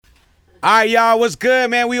All right, y'all. What's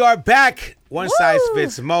good, man? We are back. One size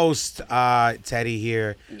fits most. Teddy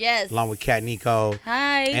here. Yes. Along with Cat Nico.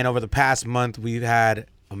 Hi. And over the past month, we've had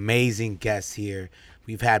amazing guests here.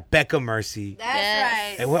 We've had Becca Mercy. That's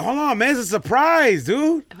right. Hey, well, hold on, man. It's a surprise,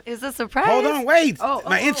 dude. It's a surprise. Hold on, wait.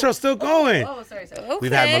 My intro's still going. Sorry. Okay.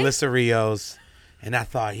 We've had Melissa Rios. And I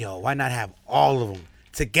thought, yo, why not have all of them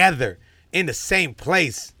together in the same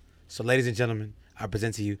place? So, ladies and gentlemen, I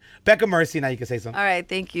present to you Becca Mercy. Now you can say something. All right,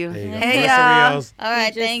 thank you. There you go. Hey, Melissa y'all. Rios. All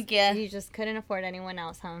right, thank you. You just couldn't afford anyone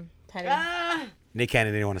else, huh, Teddy? Nick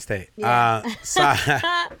Cannon didn't want to stay. Yeah.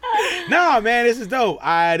 No, man, this is dope.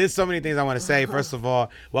 There's so many things I want to say. First of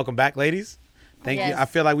all, welcome back, ladies. Thank you. Yes. I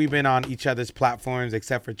feel like we've been on each other's platforms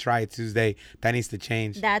except for Try It Tuesday. That needs to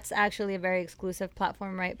change. That's actually a very exclusive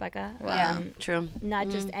platform, right, Becca? Yeah, true. Not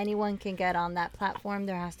just anyone can get on that platform.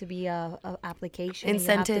 There has to be a application. and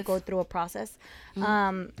Incentive. You have to go through a process.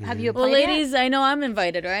 Have you applied Well, yet? ladies, I know I'm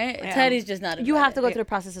invited, right? Yeah. Teddy's just not invited. You have to go through the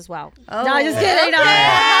process as well. Oh. No, just kidding. No.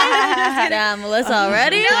 Damn, Melissa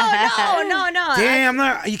already? No. Damn, I'm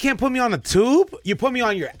not. You can't put me on the tube. You put me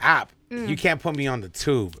on your app. You can't put me on the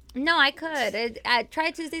tube. No, I could.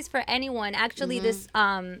 Try Tuesdays for anyone. Actually, this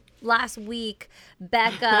last week,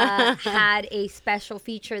 Becca had a special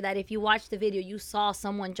feature that if you watch the video, you saw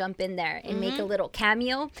someone jump in there and make a little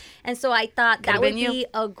cameo. And so I thought that would be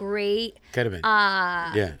a great Could have been.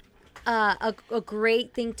 Yeah. a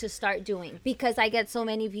great thing to start doing, because I get so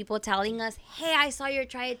many people telling us, hey, I saw your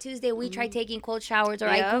Try It Tuesday. We tried taking cold showers, or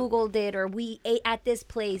I Googled it, or we ate at this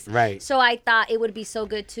place. Right. So I thought it would be so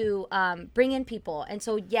good to bring in people. And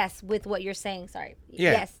so, yes, with what you're saying, sorry.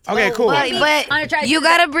 Yeah. Yes. Okay, cool. But On a Try It you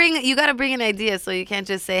Tuesday. gotta bring an idea, so you can't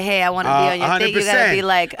just say, "Hey, I want to be on your thing." You 100%. gotta be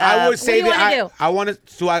like, I would say what do you wanna do? I want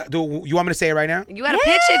to. Do you want me to say it right now? you gotta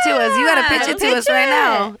pitch it to us. You gotta pitch it to us right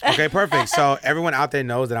now. Okay, perfect. So everyone out there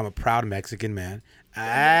knows that I'm a proud Mexican man.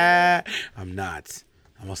 I'm not.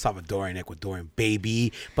 I'm a Salvadorian, Ecuadorian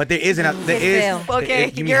baby. But there isn't a. There is.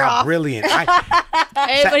 Okay, you mean you're how off. brilliant.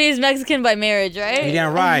 Hey, but he's Mexican by marriage, right? You're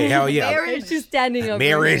damn right. Hell yeah. It's just standing over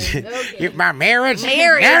Marriage. here. My marriage.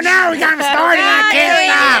 Marriage. No, we got to start it. I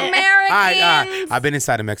can't stop. Americans. All right, I've been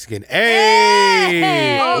inside a Mexican.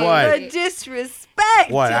 Hey. Oh, What? the disrespect.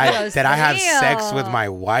 What? Did I have sex with my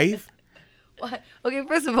wife? What? Okay,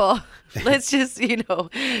 first of all, let's just,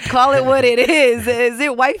 call it what it is. Is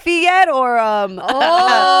it wifey yet, or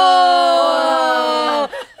Oh,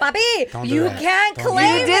 Papi, Don't do you that. can't Don't do claim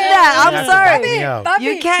that. You it. did that. You I'm have to sorry. back me up. Papi,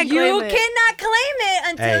 You can't claim you it. cannot claim it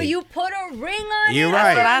until Hey. you put a ring on You're it.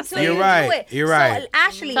 right. Until You're you do right. it. You're right. So,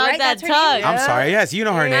 Ashley, Talk right? that That's her talk. name. I'm sorry. Yes, you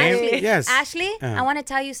know her name. Ashley, Yes. Ashley, Uh. I want to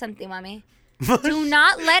tell you something, mommy. Do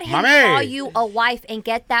not let him Mommy. call you a wife and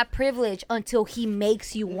get that privilege until he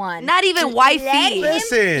makes you one. Not even Let wifey. him,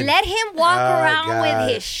 Listen. let him walk Oh, around God.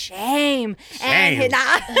 with his shame. Shame. And his, No,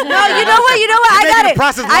 you know what? I Making got the it.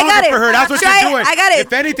 process I longer got it. for her. That's what Try you're it. doing. I got it.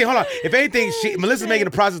 If anything, hold on. If anything, Melissa's making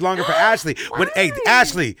the process longer for Ashley. Hey,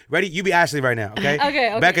 Ashley, ready? You be Ashley right now, okay?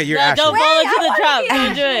 Okay. Becca, you're No, Ashley. don't fall into the I trap. wanna be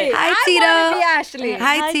Don't do it. Hi, I Tito. wanna be Ashley.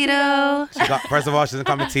 Hi, Tito. First of all, she doesn't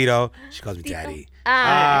call me Tito. She calls me Daddy. Oh,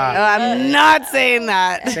 I'm not saying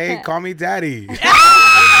that. Say, call me Daddy. No,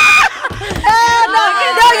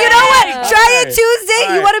 you know what? Try It Tuesday. All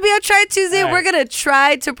You right. want to be on Try It Tuesday? All right. We're gonna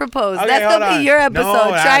try to propose. Okay, That's hold gonna on. be your episode. No,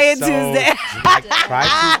 Try It that's so- Tuesday.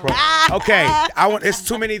 Okay, it's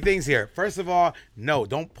too many things here. First of all, no,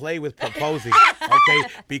 don't play with proposing, okay?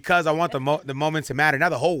 Because I want the moment to matter. Now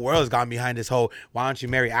the whole world has gone behind this whole, why don't you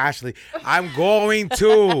marry Ashley? I'm going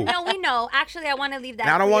to. No, we know. Actually, I want to leave that.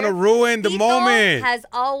 And I don't want to clear. ruin the Tito moment. has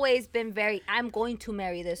always been I'm going to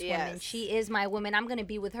marry this woman. Yes. She is my woman. I'm going to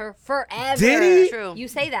be with her forever. Did he? True. You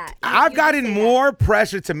say that. I've You gotten say that. more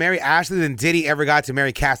pressure to marry Ashley than Diddy ever got to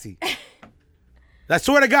marry Cassie. I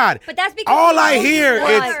swear to God. But that's because all you I know hear you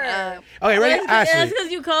is, want her. okay, ready? That's Ashley. because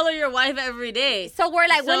you call her your wife every day. So we're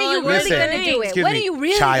like, when So are you we're really Listen, going to do it? excuse When me, are you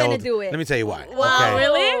really child, going to do it? Let me tell you why. Wow, okay?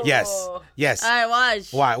 really? Yes. Yes. All right,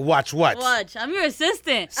 watch. Why? Watch what? Watch. I'm your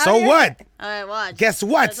assistant. So what? All right, watch. Guess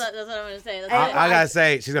what? That's what I'm going to say. That's I gotta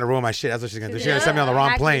say, she's gonna ruin my shit. That's what she's gonna do. She's gonna send me on the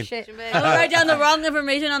wrong Actually, plane. shit. I'm gonna write down the wrong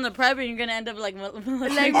information on the prep, and you're gonna end up like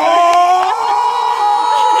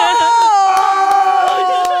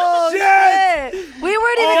Oh! Shit! We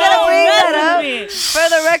weren't even gonna bring that up. me. For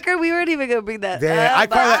the record, we weren't even gonna bring that Damn, up. I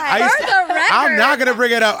call it. For the record. I'm not gonna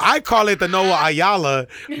bring it up. I call it the Noah Ayala,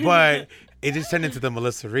 but it just turned into the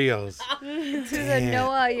Melissa Rios. To the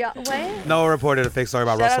Noah, what? Noah reported a fake story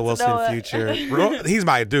about Shout out Russell to Wilson Noah. future. He's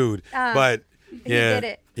my dude, but yeah, did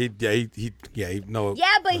it. He no. Yeah,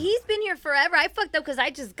 but he's been here forever. I fucked up because I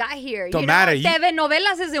just got here. Don't you matter. Know, You- TV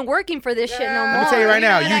Novelas isn't working for this shit no more. Let me tell you right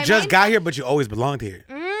now, know you what I just mean? got here, but you always belonged here.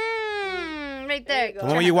 right there. The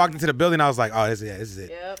when you walked into the building, I was like, oh, this is it.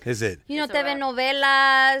 Yep. This is it. You know, It's a wrap.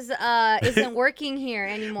 telenovelas isn't working here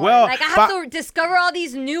anymore. Well, like I have to discover all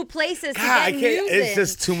these new places to God, I get can't. news It's in.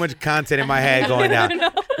 just too much content in my head going down.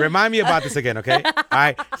 Remind me about this again, okay? All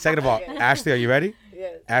right. Second of all, Ashley, are you ready?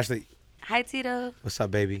 Yes. Ashley, Hi, Tito. what's up,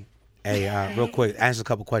 baby? Hey, real quick, answer a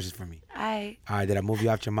couple questions for me. Hi. All right, did I move you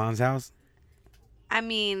out your mom's house? I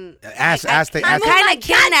mean, Ask. I moved kind my of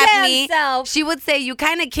kidnapped goddamn me. self. She would say, "You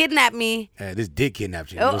kind of kidnapped me." This dick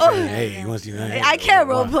kidnapped you. Oh, You know what I'm oh. saying? Hey, you want to see? I can't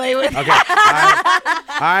role play with. Okay.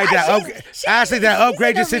 All right. Ashley, did I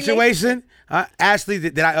upgrade your in a situation? Ashley,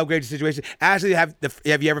 did I upgrade your situation? Ashley, have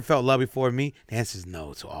you ever felt love before me? The answer is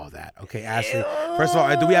no to all that. Okay, Ashley. First of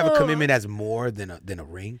all, do we have a commitment that's more than a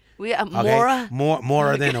ring? We have Okay? Mora.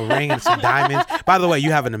 More than a ring and some diamonds. By the way,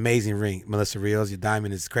 you have an amazing ring, Melissa Rios. Your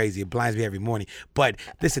diamond is crazy. It blinds me every morning. But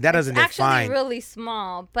listen, that doesn't actually define. really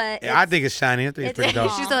small, but I think it's shiny. I think it's pretty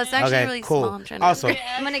dope. She's it's actually Okay, really cool. small. I'm trying to Also,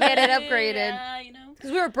 I'm gonna get it upgraded. Yeah, you know.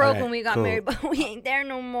 Because we were broke Okay, when we got cool. married, but we ain't there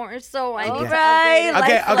no more. So I need to Alright,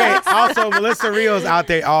 upgrade it. Okay. Life Also, Melissa Rios out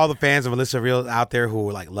there, all the fans of Melissa Rios out there who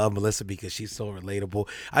like love Melissa because she's so relatable.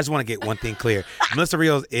 I just want to get one thing clear. Melissa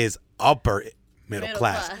Rios is upper middle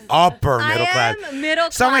class. Upper middle class. I am middle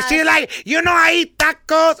class. So when she like, I eat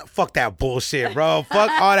tacos. Fuck that bullshit, bro.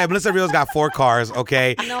 Fuck all that. Melissa Rios got 4 cars,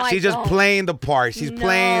 okay? No, I She's just don't. playing the part. She's No,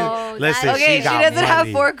 playing. Listen, that- Okay, she got doesn't have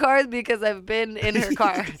money. 4 cars because I've been in her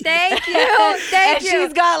car. Thank you. Thank And you.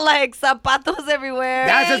 she's got like zapatos everywhere.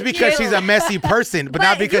 That's just Thank because you. she's a messy person, but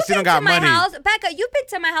not because you've she don't been got to my money. House. Becca, you've been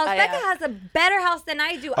to my house. I Becca have. has a better house than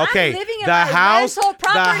I do. Okay, I'm living in the my house, rental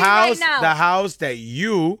property right now. the house that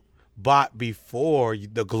you bought before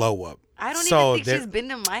the glow up. I don't So even think there- she's been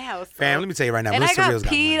to my house. Fam, though. let me tell you right now, And I Melissa got Rios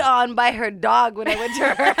got peed money. on by her dog when I went to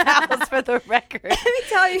her house for the record. Let me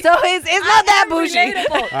tell you. So it's not that am bougie.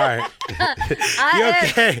 relatable. All right. I You am-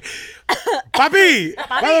 okay? Papi.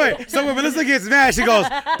 By the way, so when Melissa gets mad, she goes,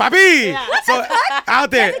 Papi. So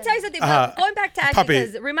out there. Let me tell you something. Going back to Ashley, puppy.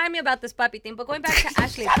 because remind me about this puppy thing. But going back to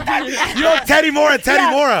Ashley, You know Teddy Mora.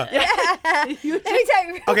 let me tell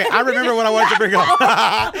you. Okay, I remember what I wanted to bring up.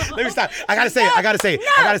 Let me stop. I gotta say it. I gotta say it.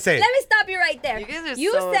 I gotta say it. Let me stop you right there. You guys are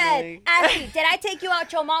You so said, annoying. Ashley, did I take you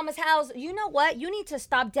out your mama's house? You know what? You need to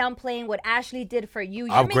stop downplaying what Ashley did for you.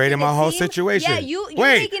 You're Upgrading making my it whole seem- situation. Yeah, you're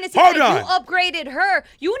Wait, making it seem hold like on. you upgraded her.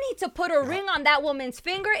 You need to put a ring on that woman's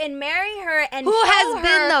finger and marry her and Who show has her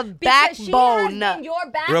been the because she has backbone? been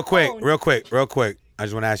your backbone. Real quick. I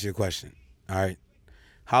just want to ask you a question. All right.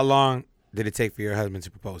 How long did it take for your husband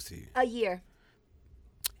to propose to you? A year.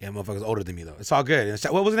 Yeah, motherfucker's older than me though. It's all good.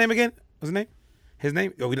 What was his name again? What's his name? His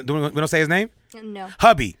name? We don't say his name? No.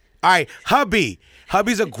 Hubby. All right, Hubby.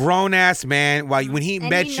 Hubby's a grown ass man. When he And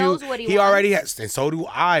met he you, knows what he he already has, and so do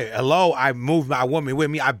I. Hello, I moved my woman with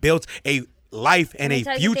me. I built a life and Let me a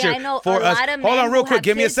tell you something. future I know for a us. lot of Hold men on, real who quick. have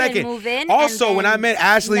Give me a kids and second. move in Also, and when I then met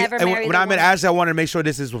Ashley, never and marry when the I met woman. Ashley, I wanted to make sure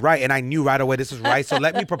this is right, and I knew right away this was right. So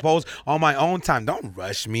let me propose on my own time. Don't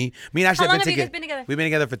rush me. Me and Ashley How long have have you been guys been together? We've been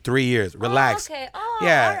together for 3 years. Relax. Oh, okay. Oh,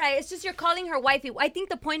 Yeah. all right. It's just you're calling her wifey. I think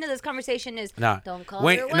the point of this conversation is Nah. don't call her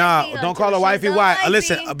wifey. Don't call her until wifey. she's a Why? wifey.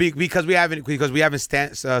 Listen, because we haven't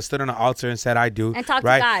stood on the altar and said I do. And talk to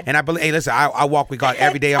right? God. And I believe. Hey, listen, I walk with God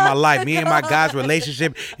every day of my life. Me and my God's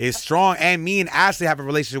relationship is strong, and me and Ashley have a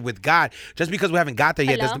relationship with God. Just because we haven't got there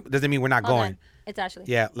yet Hello? doesn't mean we're not Hold going. on. It's Ashley.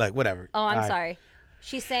 Yeah, look, whatever. Oh, I'm All right. sorry.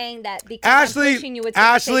 She's saying that because I'm Ashley, pushing you, it's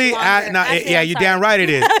gonna take longer. Ashley, yeah, I'm you're sorry. damn right it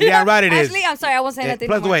is. You're damn right it is. Ashley, I'm sorry. I won't say Yeah, nothing.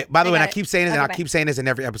 by the way, I and I got keep it. saying this, and Okay, I keep saying this in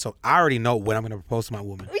every episode. I already know when I'm going to propose to my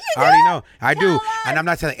woman. You I already do? know. I do, Tell and us. I'm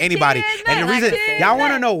not telling anybody. Cheers, And the man. reason Cheers, y'all want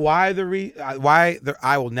to man. know why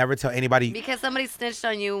I will never tell anybody. Because somebody snitched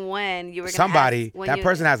on you when you were gonna Somebody, ask when that you-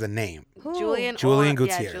 person has a name. Who? Julian Julian or,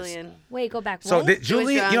 yeah, Gutierrez. Julian. Wait, go back. So What?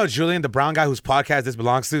 Julian, drunk. you know Julian, the brown guy whose podcast this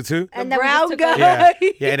belongs to too. And The then we just brown took guy. over.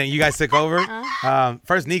 Yeah, yeah, and then you guys took over.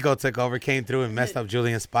 First Nico took over, came through and messed up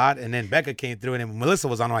Julian's spot, and then Becca came through, and then Melissa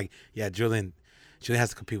was on like, yeah, Julian has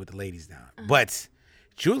to compete with the ladies now. But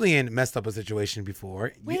Julian messed up a situation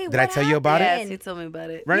before. Wait, Did I what tell you about Yes, it? he told me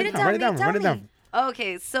about it. Run You it didn't down, run it tell down, me, run it tell down.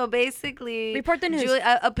 Okay, so basically, Report the news.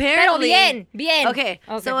 apparently, Pero bien. Okay,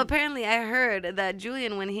 Okay. so apparently, I heard that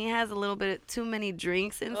Julian, when he has a little bit too many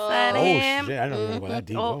drinks inside Oh him. shit! I don't know about that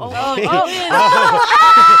deep. Oh, Oh,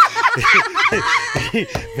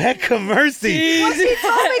 Becca Mercy.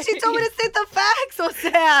 She told me to say the facts. O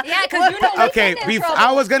sea, Yeah, because you know we Okay, get in trouble.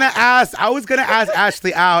 I was gonna ask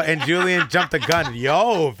Ashley out, and Julian jumped the gun.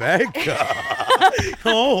 Yo, Becca.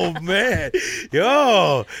 Oh man,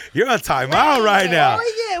 yo, you're on timeout right now.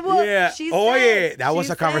 Oh it. Well, Yeah. she Oh, said- yeah. That was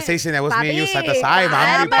she a conversation that was me and you set Papi. aside,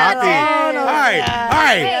 mami, Papi. papi. All right. All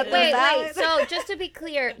right. Wait. So just to be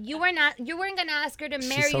clear, you weren't gonna ask her to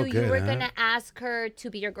marry so you. good, You were huh? gonna ask her to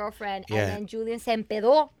be your girlfriend, Yeah. and then Julian se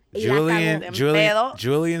empedó. Y la cagó.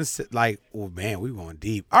 Julian's like, oh man, we going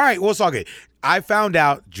deep. All right, well, it's all good. I found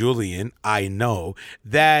out, Julian, I know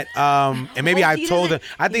that, and maybe I he told him.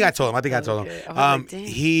 doesn't- I think I told him. Okay. I was like, dang.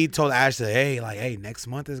 He told Ashley, hey, next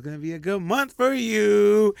month is gonna be a good month for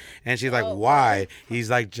you. And she's like, why? He's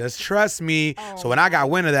like, just trust me. So when I got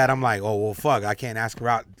wind of that, I'm like, oh well, fuck, I can't ask her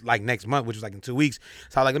out like next month, which was like in 2 weeks.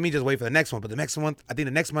 So I was like, let me just wait for the next one. But the next month, I think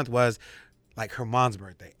the next month was like her mom's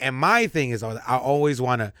birthday. And my thing is, I always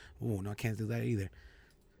want to, no, I can't do that either.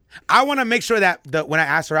 I want to make sure that when I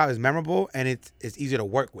ask her out is memorable and it's easier to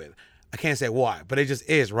work with. I can't say why, but it just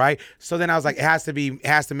is, right? So then I was like, it has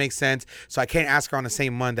to make sense. So I can't ask her on the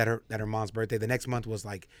same month that her mom's birthday. The next month was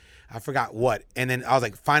like, I forgot what. And then I was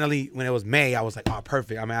like, finally, when it was May, I was like, oh,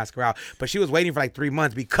 perfect. I'm gonna ask her out. But she was waiting for like 3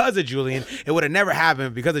 months because of Julian. It would have never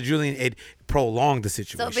happened because of Julian. It prolonged the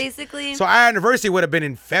situation. So basically, So our anniversary would have been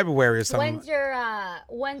in February or something.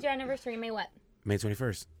 When's your anniversary? May what? May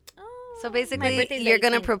 21st. so My basically, birthday's you're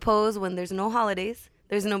gonna 18. propose when there's no holidays,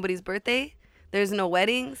 there's nobody's birthday, there's no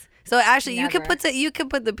weddings. So actually, you Never. could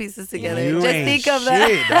put the pieces together. You Just ain't think of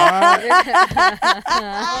shit, that.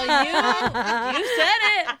 Oh, you said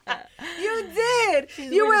it. You did.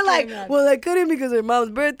 She's You were really like, saying that. well, I couldn't because her mom's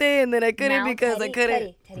birthday, and then I couldn't Now, because I Teddy,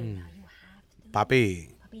 couldn't. Teddy, Mm. now you have to. Papi.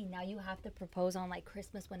 Papi, now you have to propose on like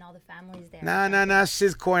Christmas when all the family's there. Nah,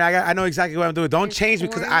 shit's corny. I know exactly what I'm doing. Don't It's change me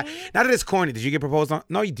because corny? now that it's corny. Did you get proposed on?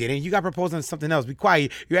 No, you didn't. You got proposed on something else. Be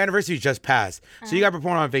quiet. Your anniversary just passed, so you got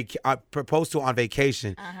proposed to on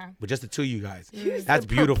vacation with just the two of you guys. That's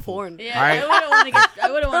beautiful. Porn. Yeah, All right. I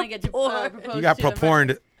wouldn't want to get proposed You got to in front-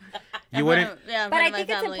 proporned. You wouldn't. Yeah, in But front I of my think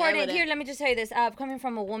it's family, I important. wouldn't. Here, let me just tell you this. Coming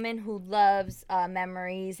from a woman who loves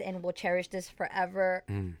memories and will cherish this forever,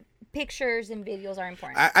 pictures and videos are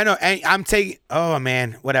important. I know, and I'm taking. Oh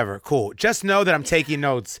man, whatever. Cool. Just know that I'm taking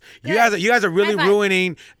notes. You guys are really High five.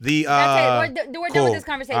 ruining the. That's it. We're done with this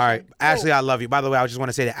conversation. All right, Cool. Ashley, I love you. By the way, I just want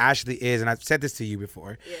to say that Ashley is, and I've said this to you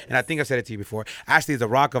before, and I think I've said it to you before. Ashley is the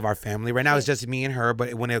rock of our family. Right now, it's just me and her,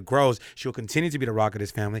 but when it grows, she'll continue to be the rock of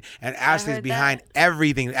this family. And Ashley's heard behind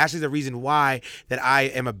everything. Ashley's the reason why that I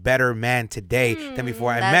am a better man today than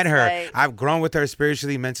before I that's met her. right. I've grown with her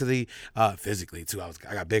spiritually, mentally, physically too. I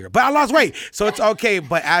got bigger, but I lost weight, so it's okay.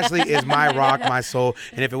 But Ashley is my rock, my soul,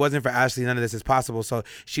 and if it wasn't for Ashley, none of this is possible. So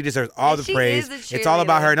she deserves all the She praise. is a It's all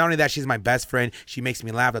about cheerleader. her. Not only that, she's my best friend. She makes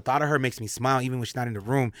me laugh. The thought of her makes me smile, even when she's not in the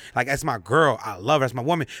room. Like that's my girl. I love her. That's my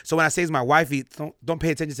woman. So when I say it's my wifey, don't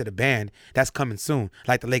pay attention to the band. That's coming soon,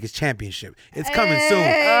 like the Lakers championship. It's coming soon. You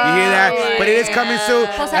hear that? But it is coming soon.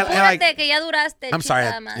 Pues And, like, apúrate que ya duraste. I'm sorry.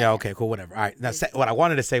 chingada madre. Yeah, okay, cool, whatever. All right. Now, what I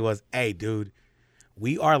wanted to say was, hey, dude,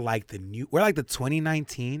 we're like the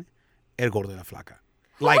 2019 El Gordo de la Flaca.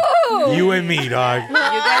 Like you and me, dog.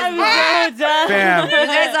 Fam.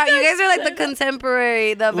 You guys are like the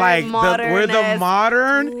contemporary, the very Like modern. we're the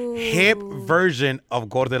modern, hip version of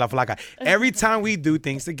Gordo de la Flaca. Every time we do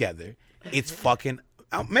things together, it's fucking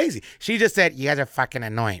amazing. She just said, you guys are fucking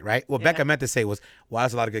annoying, right? What Becca meant to say was, wow,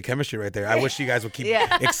 that's a lot of good chemistry right there. I wish you guys would keep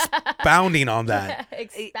Yeah. expounding on that.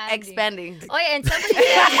 expanding. Oh yeah, and somebody said,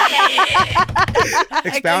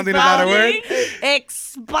 Expounding is not a word?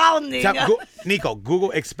 Expounding. Nico,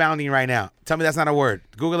 Google expounding right now. Tell me that's not a word.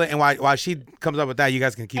 Google it, and while she comes up with that, you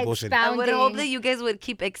guys can keep bullshitting. I would hope Expounding. that you guys would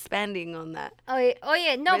keep expanding on that. Oh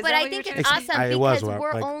yeah, no, Is but that I what think you were it's trying to say? awesome It was, because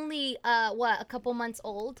we're like- only a couple months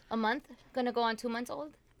old, a month, gonna go on 2 months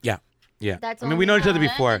old. Yeah. That's I mean, we know each other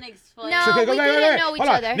Present before. and explain- No, Okay, we go, didn't know each Hold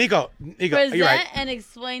on. other. Nico, Present you're right. and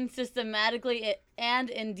explain systematically and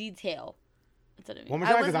in detail. That's what I mean. One more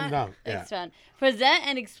I time, was because I'm not- dumb. Yeah. Expound. Present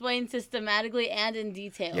and explain systematically and in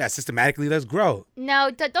detail. Yeah, systematically, let's grow.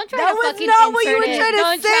 No, don't try That to was fucking not what you insert were it. trying to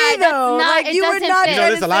Don't say, try. That's though. not, Like, it you were doesn't not fit. You know, trying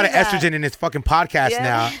there's a to lot of say that. estrogen in this fucking podcast Yeah.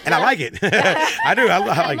 now, and I like it. I do. I And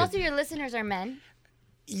like most it. of your listeners are men.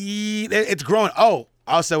 It's growing. Oh,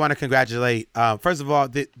 also want to congratulate. First of all,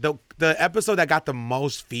 the episode that got the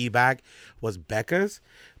most feedback was Becca's,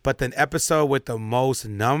 but the episode with the most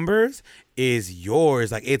numbers is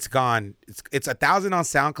yours. Like it's gone. It's 1,000 on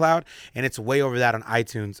SoundCloud, and it's way over that on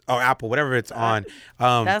iTunes or Apple, whatever it's on.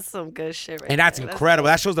 That's some good shit right And that's there. incredible.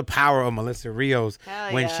 That shows the power of Melissa Rios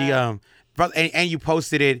Hell when yeah. she and you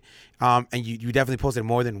posted it, and you definitely posted it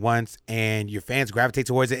more than once, and your fans gravitate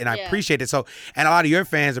towards it, and I appreciate it. So, and a lot of your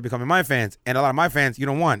fans are becoming my fans, and a lot of my fans, you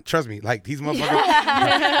don't want. Trust me, like these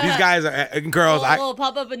motherfuckers, these guys are and girls. Will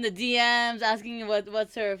pop up in the DMs asking you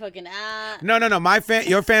what's her fucking No.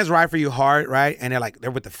 Your fans ride for you hard, right? And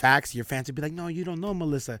they're with the facts. Your fans would be like, no, you don't know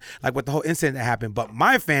Melissa, like with the whole incident that happened. But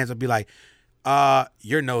my fans would be like,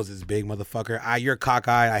 your nose is big, motherfucker. You're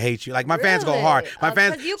cockeyed. I hate you. Like my fans go hard. My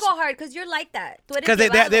fans, because you go hard because you're like that. Because they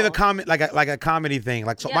have a comment like a comedy thing.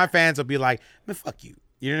 Like so, my fans will be like, man, fuck you.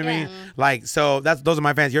 You know what I mean? Like so, those are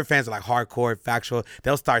my fans. Your fans are like hardcore, factual.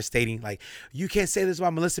 They'll start stating like, you can't say this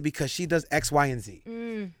about Melissa because she does X, Y, and Z.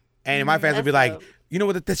 And my fans will be like, you know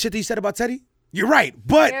what the shit that you said about Teddy? You're right,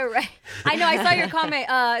 but you're right. I know. I saw your comment.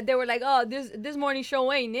 They were like, "Oh, this morning show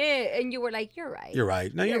ain't it?" And you were like, "You're right. You're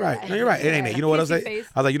right. No, you're right. No, you're right. It ain't it. You know what else? I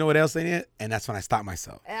was like, you know what else ain't it? And that's when I stopped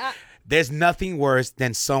myself. There's nothing worse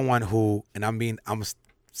than someone who, and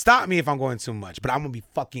stop me if I'm going too much, but I'm gonna be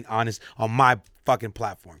fucking honest on my fucking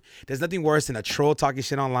platform. There's nothing worse than a troll talking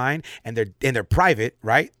shit online and they're private,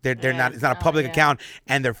 right? They're not. It's not a public account,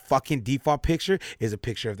 and their fucking default picture is a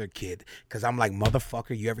picture of their kid. Because I'm like,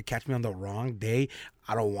 motherfucker, you ever catch me on the wrong day?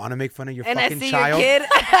 I don't want to make fun of your fucking child. Your kid.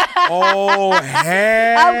 Oh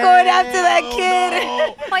hell! I'm going after that kid.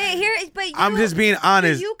 No. I'm just being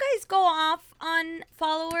honest. Do you guys go off on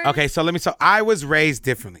followers? Okay, so let me. So I was raised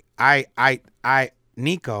differently.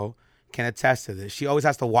 Nico can attest to this. She always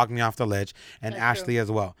has to walk me off the ledge, and That's Ashley true.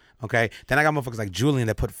 as well. Okay, then I got motherfuckers like Julian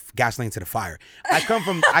that put gasoline to the fire. I come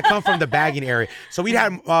from the bagging area, so we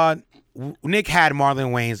had Nick had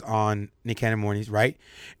Marlon Wayans on Nick Cannon Mornings, right?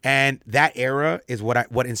 And that era is what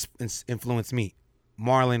influenced me.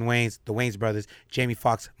 Marlon Wayans, the Wayans brothers, Jamie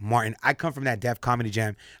Foxx, Martin. I come from that Def Comedy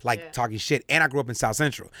Jam, talking shit, and I grew up in South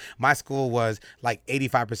Central. My school was like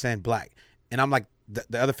 85% black, and I'm like.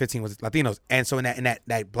 The other 15 was Latinos. And so in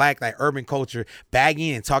that black, like urban culture,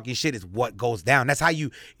 bagging and talking shit is what goes down. That's how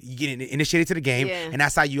you get initiated to the game. Yeah. And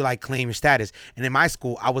that's how you like claim your status. And in my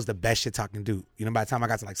school, I was the best shit talking dude. You know, by the time I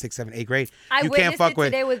got to like 6th, 7th, 8th grade, I you witnessed can't fuck it with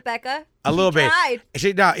today with Becca. a little bit. Tried.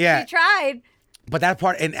 She tried. But that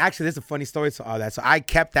part, and actually, there's a funny story to all that. So I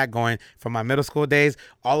kept that going from my middle school days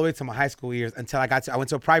all the way to my high school years until I went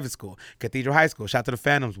to a private school, Cathedral High School. Shout out to the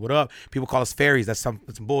Phantoms. What up? People call us fairies. That's some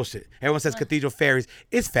bullshit. Everyone says Cathedral Fairies.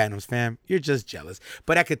 It's Phantoms, fam. You're just jealous.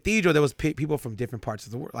 But at Cathedral, there was people from different parts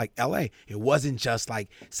of the world, like LA. It wasn't just like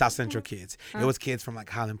South Central kids. It was kids from like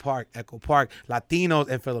Highland Park, Echo Park, Latinos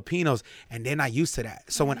and Filipinos, and they're not used to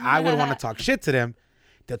that. So when I would want to talk shit to them,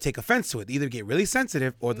 they'll take offense to it. They either get really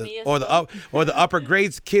sensitive, or the upper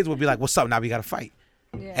grades kids will be like, "What's up? Now we gotta fight."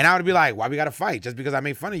 Yeah. And I would be like, "Why we gotta fight? Just because I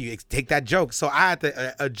made fun of you? Take that joke." So I had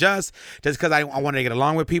to adjust just because I wanted to get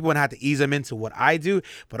along with people and I had to ease them into what I do.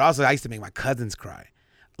 But also, I used to make my cousins cry,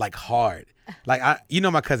 like hard. Like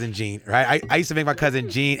my cousin Gene, right? I used to make my cousin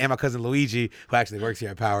Gene and my cousin Luigi, who actually works here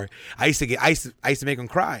at Power. I used to make them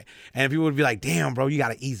cry, and people would be like, "Damn, bro, you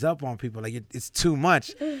gotta ease up on people. Like it's too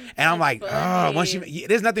much." And I'm like, "Oh,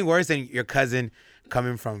 there's nothing worse than your cousin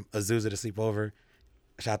coming from Azusa to sleep over."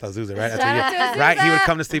 Shout out to Azusa, right? Right? He would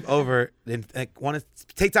come to sleep over and want to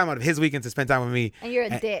take time out of his weekend to spend time with me. And you're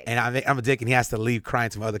a dick. And I'm a dick, and he has to leave crying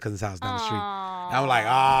to my other cousin's house down the street. And I'm like,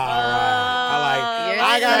 all right.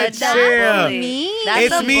 I gotta chill.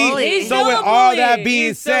 It's me. So with all that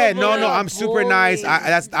being said, no, I'm super nice.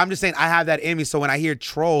 I'm just saying I have that in me. So when I hear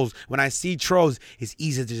trolls, when I see trolls, it's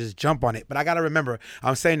easy to just jump on it. But I gotta remember,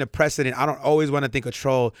 I'm saying the precedent. I don't always want to think a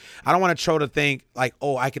troll. I don't want a troll to think like,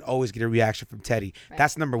 oh, I can always get a reaction from Teddy. Right.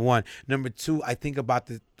 That's number one. Number two, I think about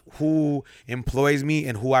who employs me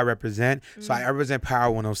and who I represent. Mm-hmm. So I represent Power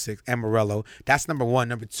 106 and Morello. That's number one.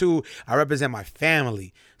 Number two, I represent my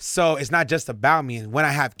family. So it's not just about me. And when I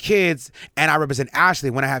have kids, and I represent Ashley,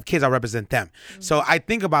 when I have kids, I represent them. Mm-hmm. So I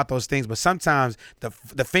think about those things, but sometimes the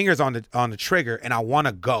finger's on the trigger, and I want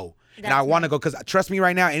to go. And I want to go because trust me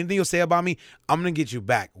right now, anything you'll say about me, I'm going to get you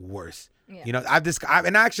back worse. Yeah. You know, I've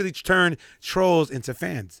actually turned trolls into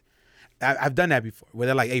fans. I've done that before where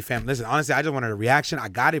they're like, "Hey fam, listen, honestly, I just wanted a reaction. I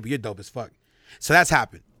got it, but you're dope as fuck." So that's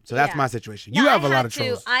happened. So that's my situation. You have a lot of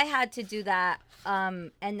trolls. I had to do that.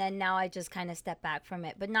 And then now I just kind of step back from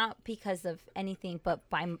it, but not because of anything, but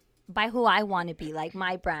by who I want to be, like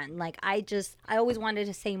my brand. Like I always wanted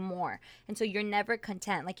to say more. And so you're never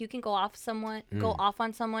content. Like you can go off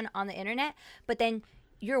on someone on the internet, but then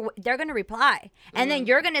they're going to reply. And then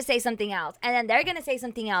you're going to say something else. And then they're going to say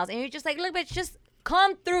something else. And you're just like, look, bitch, just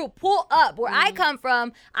come through, pull up. Where I come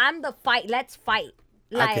from, I'm the fight. Let's fight.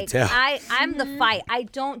 Like I could tell. I'm the fight. I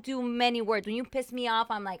don't do many words. When you piss me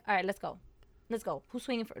off, I'm like, all right, let's go. Let's go. Who's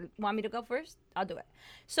swinging for? Want me to go first? I'll do it.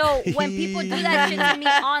 So when people do that shit to me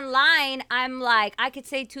online, I'm like, I could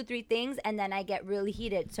say 2-3 things and then I get really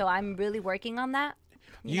heated. So I'm really working on that.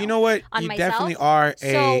 You know what? On You myself. definitely are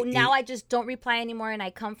So now I just don't reply anymore, and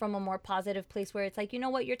I come from a more positive place where it's like, you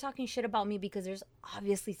know what, you're talking shit about me because there's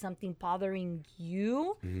obviously something bothering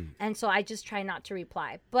you, and so I just try not to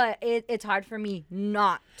reply. But it's hard for me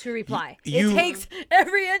not to reply. It takes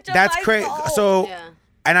every inch of That's my crazy. soul. So, Yeah.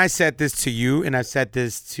 and I said this to you, and I said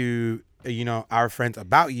this to our friends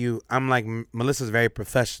about you. I'm like, Melissa's very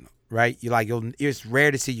professional. Right? It's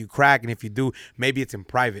rare to see you crack. And if you do, maybe it's in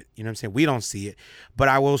private. You know what I'm saying? We don't see it. But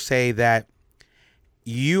I will say that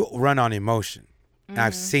you run on emotion. And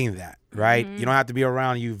I've seen that, right? You don't have to be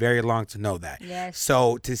around you very long to know that. Yes.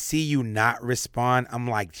 So to see you not respond, I'm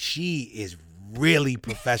like, she is really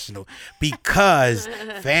professional because,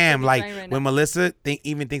 fam, like crying right when Melissa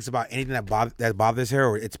even thinks about anything that bothers her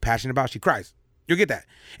or it's passionate about, she cries. You'll get that.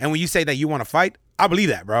 And when you say that you want to fight, I believe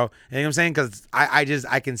that, bro. You know what I'm saying? Because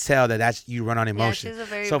I can tell that's you run on emotion. Yeah, she's a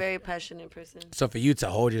very, So- very passionate person. So for you to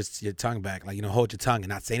hold your tongue back, hold your tongue and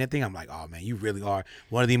not say anything, I'm like, oh man, you really are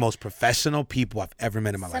one of the most professional people I've ever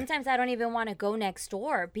met in my life. Sometimes I don't even want to go next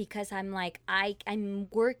door because I'm like, I'm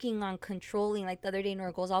working on controlling. Like the other day,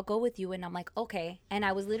 Nora goes, I'll go with you. And I'm like, okay. And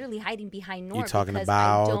I was literally hiding behind Nora talking because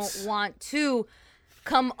about- I don't want to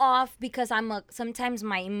come off because sometimes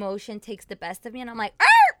my emotion takes the best of me. And I'm like,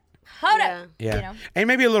 hold up. Yeah. You know? And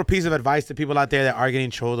maybe a little piece of advice to people out there that are getting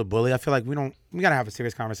trolled or bullied. I feel like we gotta have a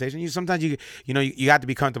serious conversation. Sometimes you have to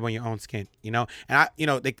be comfortable in your own skin, And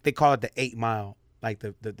they call it the 8 mile, like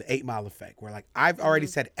the 8 mile effect, where like I've already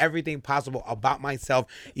said everything possible about myself,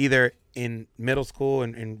 either in middle school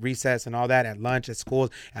and in recess and all that, at lunch, at schools,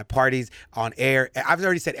 at parties, on air. I've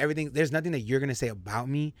already said everything. There's nothing that you're gonna say about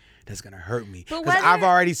me that's gonna hurt me. But Because I've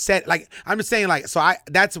already said, like, I'm just saying, like, so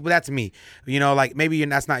that's me. Like maybe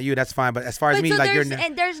that's not you, that's fine. But as far as But me, so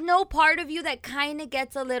like there's no part of you that kind of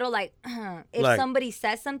gets a little like, if Like- somebody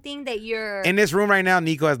says something that you're. in this room right now,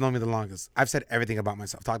 Nico has known me the longest. I've said everything about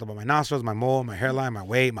myself. Talked about my nostrils, my mole, my hairline, my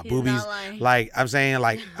weight, my boobies. not lying. Like I'm saying,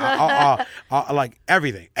 like, like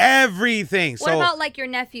everything. What So about like your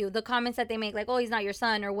nephew? The comments that they make, like, "Oh, he's not your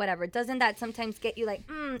son" or whatever. Doesn't that sometimes get you like,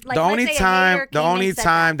 like the only let's say a hater came and said the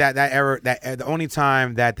only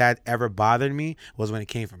time that ever bothered me was when it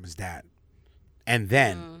came from his dad, and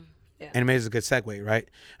then, and maybe it's a good segue, right?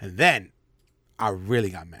 And then I really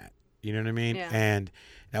got mad. You know what I mean? Yeah. And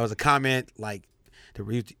that was a comment like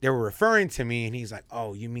they were referring to me, and he's like,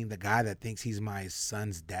 "Oh, you mean the guy that thinks he's my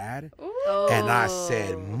son's dad?" And I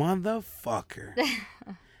said, "Motherfucker."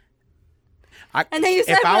 And then you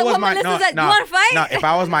said, if I was what my Melissa said, "You wanna fight?" No, if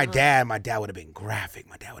I was my dad would have been graphic.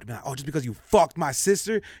 My dad would have been like, "Oh, just because you fucked my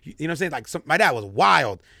sister," you know what I'm saying? Like, my dad was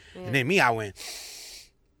wild, and then me, I went,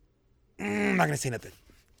 "I'm not gonna say nothing.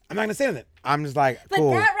 I'm not gonna say nothing." I'm just like, But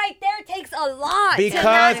cool, that right there takes a lot. to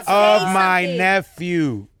because not of say my something.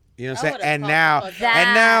 nephew. You know what I'm saying? would've And talked now,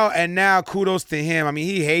 about and now, kudos to him. I mean,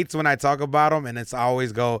 he hates when I talk about him, and it's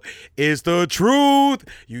always it's the truth.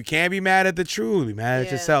 You can't be mad at the truth. Be mad at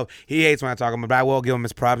Yeah. yourself. He hates when I talk about him, but I will give him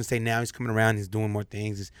his props and say now he's coming around. He's doing more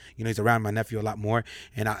things. He's around my nephew a lot more,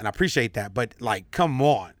 and I appreciate that. But like, come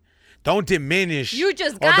on. Don't diminish You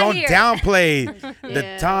just or got don't here. downplay the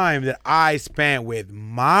Yeah. time that I spent with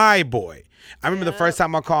my boy. I remember the first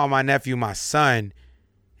time I called my nephew my son.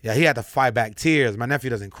 Yeah, he had to fight back tears. My nephew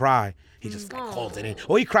doesn't cry. He just like holds it in.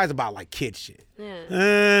 Or he cries about like kid shit.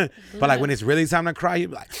 Yeah. But like when it's really time to cry, he'll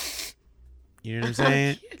be like, you know what I'm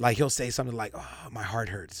saying? Like he'll say something like, "Oh, my heart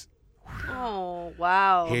hurts." Oh,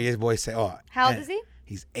 wow. Hear his voice say, "Oh." How old and is he?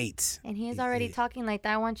 He's 8. And he is He's already 8. talking like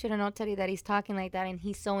that. I want you to know, Teddy, that he's talking like that, and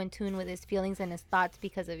he's so in tune with his feelings and his thoughts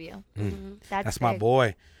because of you. That's my big.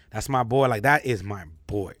 boy. That's my boy. Like that is my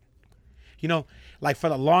boy. Like for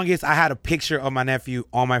the longest, I had a picture of my nephew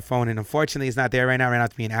on my phone, and unfortunately, it's not there right now. Right now,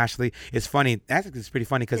 it's me and Ashley. It's funny. Actually, it's pretty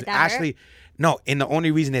funny because Did that Ashley. No, and the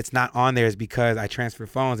only reason it's not on there is because I transferred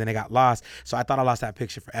phones and it got lost. So I thought I lost that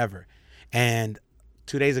picture forever. And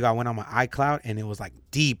 2 days ago, I went on my iCloud, and it was like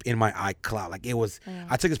deep in my iCloud. Like it was.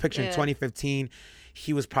 I took this picture in Yeah. 2015.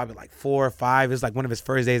 He was probably like 4 or 5. It was like one of his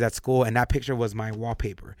first days at school, and that picture was my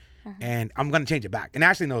wallpaper. And I'm gonna change it back. And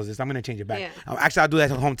Ashley knows this. I'm gonna change it back. Yeah. Actually, I'll do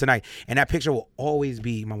that at home tonight. And that picture will always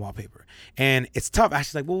be my wallpaper. And it's tough.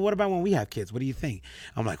 Ashley's like, "Well, what about when we have kids? What do you think?"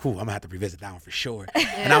 I'm like, "Ooh, I'm gonna have to revisit that one for sure."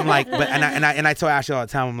 And I'm like, and I tell Ashley all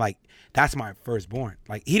the time, I'm like, that's my firstborn.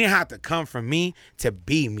 Like he didn't have to come from me to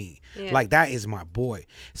be me. Yeah. Like that is my boy.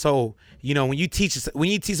 So when you teach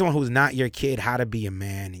someone who's not your kid how to be a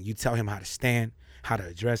man, and you tell him how to stand, how to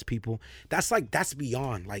address people, that's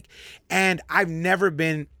beyond. Like, and I've never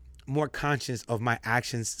been more conscious of my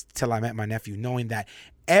actions till I met my nephew, knowing that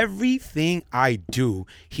everything I do,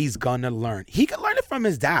 he's gonna learn. He can learn it from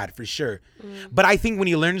his dad for sure. But I think when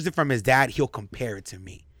he learns it from his dad, he'll compare it to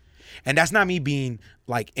me. And that's not me being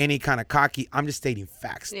like any kind of cocky. I'm just stating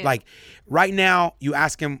facts. Yeah. Like right now, you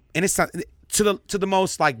ask him, and it's to the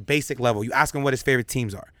most like basic level. You ask him what his favorite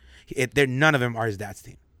teams are. None of them are his dad's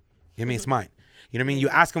team. I mean, it's mine. You know what I mean? You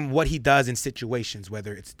ask him what he does in situations,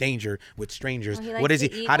 whether it's danger with strangers. Oh, he What likes is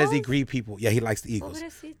the he? How does he Eagles? greet people? Yeah, he likes the Eagles.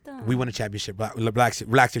 Pobrecito. We won a championship. Relax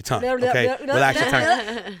your tongue, okay? Relax your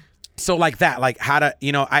tongue. So like that, like how to,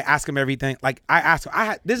 I ask him everything. Like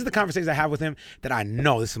this is the conversations I have with him that I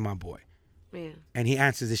know this is my boy. Yeah. And he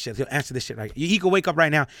answers this shit. He'll answer this shit. Like he could wake up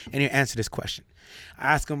right now and he'll answer this question.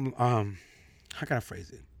 I ask him, how can I phrase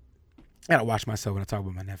it? I gotta watch myself when I talk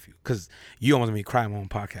about my nephew, because you almost made me cry on my own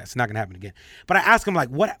podcast. It's not gonna happen again. But I ask him like,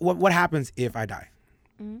 what happens if I die?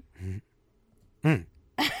 He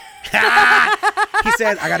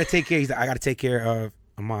says, I gotta take care. He's like, I gotta take care of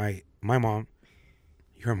my mom,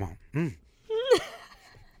 your mom,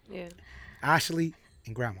 Yeah. Ashley,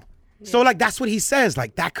 and grandma. So like that's what he says.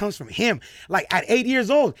 Like that comes from him. Like at 8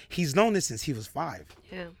 years old, he's known this since he was 5.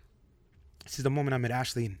 Yeah. This is the moment I met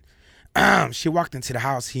Ashley, and she walked into the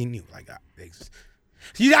house. He knew, like,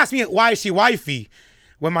 you asked me why is she wifey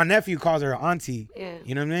when my nephew calls her auntie. Yeah.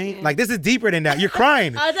 You know what I mean? Yeah. Like this is deeper than that. You're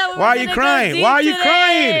crying. I thought we Why were are you gonna go crying? deep Why are you today.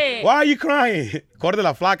 crying? Why are you crying? Corte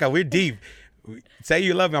la flaca. We're deep. Say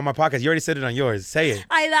you love me on my podcast. You already said it on yours. Say it.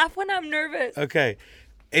 I laugh when I'm nervous. Okay.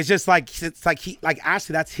 It's just like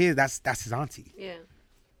Ashley. That's his auntie. Yeah. You know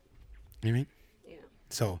what I mean? Yeah.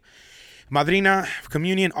 So, madrina,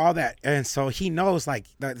 communion, all that. And so he knows, like,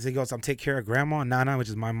 that he goes, I'm take care of grandma, Nana, which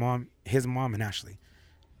is my mom, his mom, and Ashley.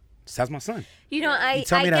 So that's my son. You know, I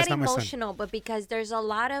tell me that's get not my son. emotional, but because there's a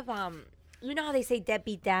lot of you know how they say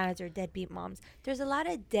deadbeat dads or deadbeat moms. There's a lot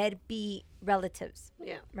of deadbeat relatives,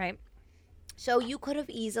 Yeah. right? So you could have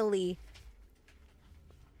easily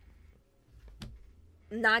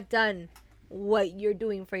not done what you're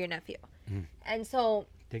doing for your nephew. And so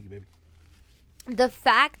Thank you, baby. the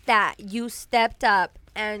fact that you stepped up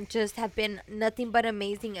and just have been nothing but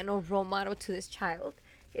amazing and a role model to this child,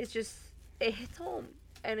 it hits home,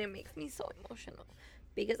 and it makes me so emotional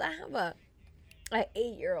because I have an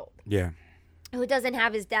 8-year-old Yeah. who doesn't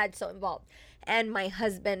have his dad so involved, and my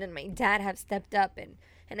husband and my dad have stepped up, and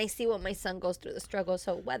I see what my son goes through, the struggle.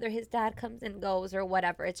 So whether his dad comes and goes or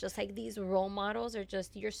whatever, it's just like these role models are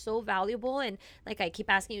just, you're so valuable. And like I keep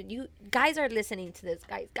asking you guys are listening to this,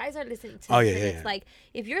 guys are listening to this. Oh, yeah, and yeah, it's yeah. like,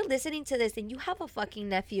 if you're listening to this and you have a fucking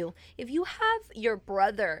nephew, if you have your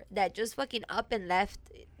brother that just fucking up and left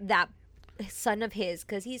that son of his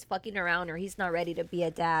because he's fucking around or he's not ready to be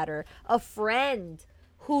a dad, or a friend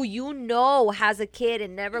who you know has a kid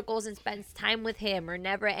and never goes and spends time with him or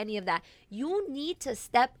never any of that, you need to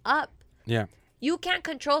step up. Yeah. You can't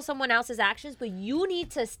control someone else's actions, but you need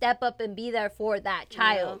to step up and be there for that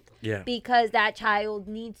child. Yeah. Because that child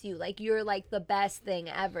needs you. Like, you're like the best thing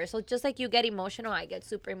ever. So just like you get emotional, I get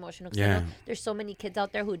super emotional. 'Cause I Yeah. know there's so many kids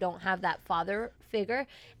out there who don't have that father figure.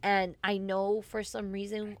 And I know for some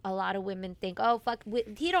reason a lot of women think, oh, fuck,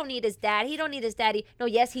 he don't need his dad. He don't need his daddy. No,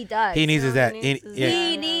 yes, he does. He needs his dad. He needs his Yeah.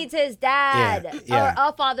 He needs his dad. Yeah, yeah. Or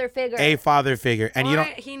a father figure. A father figure. And you Or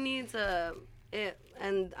don't. he needs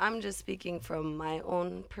and I'm just speaking from my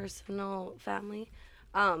own personal family.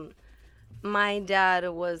 My dad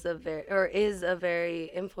is a very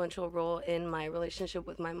influential role in my relationship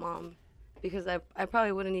with my mom, because I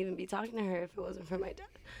probably wouldn't even be talking to her if it wasn't for my dad.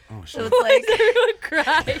 Oh, So shit. it's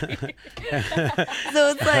like So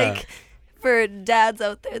it's like for dads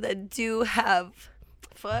out there that do have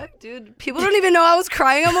fuck, dude. People don't even know I was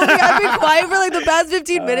crying. I've been quiet for like the past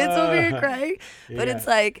 15 minutes over here crying. But Yeah. it's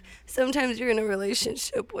like sometimes you're in a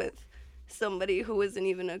relationship with somebody who isn't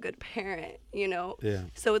even a good parent, you know? Yeah.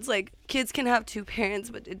 So it's like kids can have 2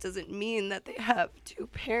 parents, but it doesn't mean that they have 2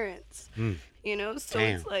 parents. You know? So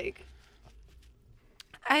it's Damn. like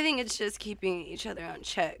I think it's just keeping each other on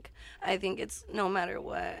check. I think it's no matter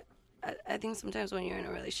what. I think sometimes when you're in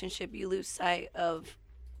a relationship, you lose sight of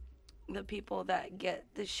the people that get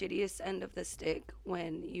the shittiest end of the stick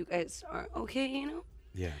when you guys aren't okay, you know?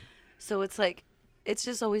 Yeah. So it's like, it's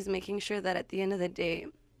just always making sure that at the end of the day,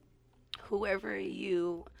 whoever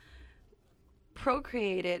you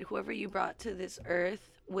procreated, whoever you brought to this earth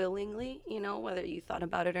willingly, you know, whether you thought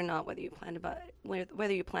about it or not, whether you planned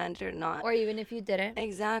it or not. Or even if you didn't.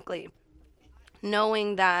 Exactly.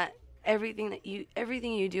 Knowing that everything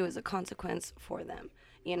you do is a consequence for them,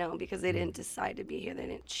 you know, because they didn't decide to be here, they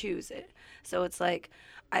didn't choose it. So it's like,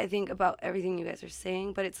 I think about everything you guys are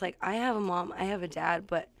saying, but it's like, I have a mom, I have a dad,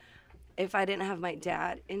 but if I didn't have my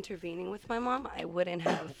dad intervening with my mom, I wouldn't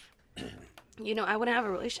have, I wouldn't have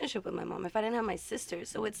a relationship with my mom if I didn't have my sister.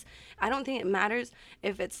 So I don't think it matters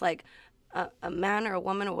if it's like a man or a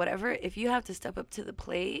woman or whatever. If you have to step up to the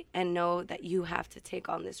plate and know that you have to take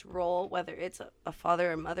on this role, whether it's a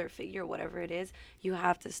father or mother figure, whatever it is, you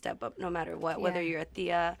have to step up no matter what, whether you're a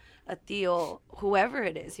tia, a tío, whoever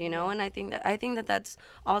it is, And I think that that's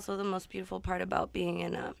also the most beautiful part about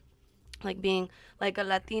being being like a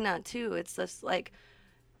Latina too. It's just like,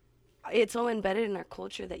 it's so embedded in our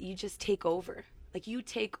culture that you just take over. Like, you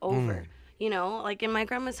take over. Like in my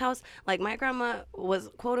grandma's house, like my grandma was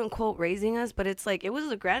quote unquote raising us, but it's like it was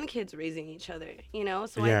the grandkids raising each other,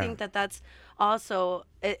 So I think that that's also,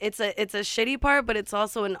 it's a shitty part, but it's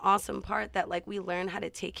also an awesome part that like we learn how to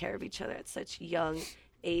take care of each other at such young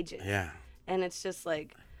ages. Yeah. And it's just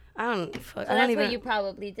like, So that's what you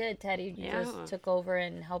probably did, Teddy. You just took over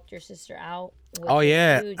and helped your sister out. Oh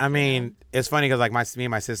yeah, huge, I mean, it's funny because like me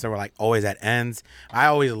and my sister were like always at ends. I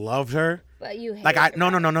always loved her. But you hated like her.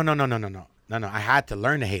 No. I had to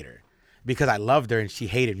learn to hate her because I loved her and she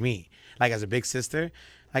hated me. Like as a big sister,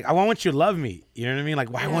 like I want you to love me. You know what I mean?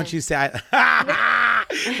 Like why won't you say? Why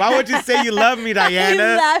won't you say you love me,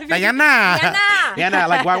 Diana? Diana.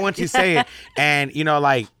 Like why won't you say it? And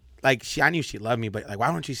I knew she loved me, but like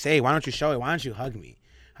why don't you say it? Why don't you show it? Why don't you hug me?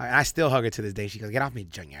 And I still hug her to this day. She goes, "Get off me,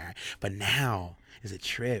 Junior." But now it's a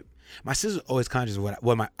trip. My sister's always conscious of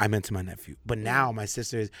what I meant to my nephew, but now my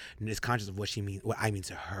sister is conscious of what I mean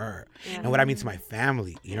to her, and what I mean to my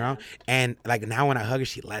family, And like now when I hug her,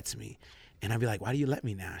 she lets me, and I'll be like, "Why do you let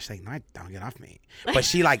me now?" She's like, "No, don't get off me." But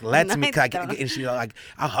she like lets me, and she like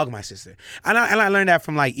I'll hug my sister, and I learned that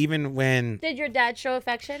from like even when. Did your dad show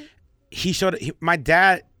affection? My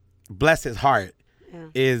dad, bless his heart,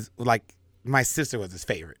 is like. My sister was his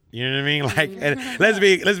favorite. You know what I mean? Like, and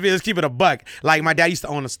let's keep it a buck. Like my dad used to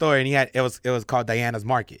own a store, and it was called Diana's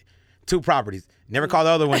Market, 2 properties. Never called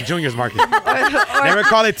the other one Junior's Market. Never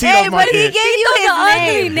called it Tito's Market. But he gave you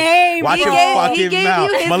his name. Watch your fucking mouth.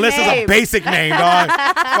 Melissa's a basic name, dog.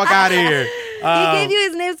 Fuck out of here. He gave you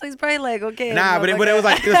his name, so he's probably like, okay. Nah, but it was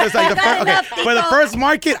like the first. Okay, for the first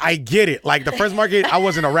market, I get it. Like the first market, I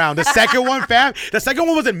wasn't around. The second one, fam. The second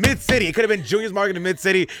one was in Mid City. It could have been Junior's Market in Mid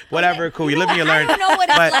City. Whatever, cool. You live and you learn. I don't know what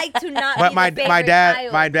it's like to not be the favorite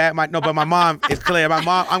child. But my mom is clear.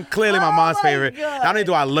 I'm clearly my mom's favorite. Not only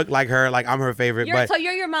do I look like her, like I'm her favorite. So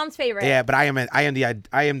you're your mom's favorite. Yeah, but I am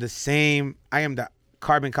the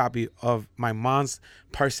carbon copy of my mom's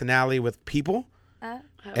personality with people.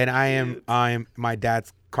 And I am my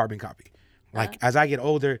dad's carbon copy. Like as I get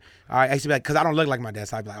older, I used to be like, because I don't look like my dad,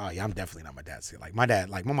 so I'd be like, oh yeah, I'm definitely not my dad's. Like my dad,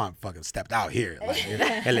 like my mom fucking stepped out here. Like,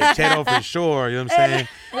 el lechero for sure. You know what I'm saying?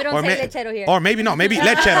 We don't say lechero here. Or maybe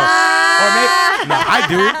lechero.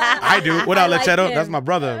 I do. What up, like lechero? him. That's my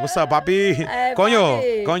brother. What's up, papi?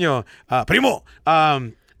 Coño. Primo.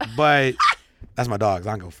 But that's my dogs.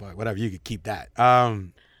 I don't go fuck. Whatever. You could keep that.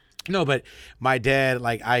 No, but my dad,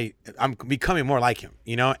 like I'm becoming more like him,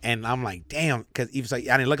 and I'm like, damn, because even so, I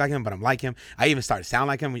didn't look like him, but I'm like him. I even started to sound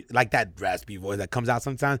like him, like that raspy voice that comes out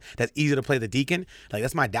sometimes. That's easy to play the deacon. Like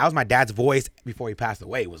that was my dad's voice before he passed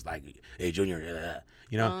away. It was like, hey, Junior,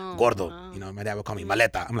 gordo. My dad would call me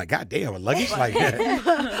maleta. I'm like, God damn, a luggage like that.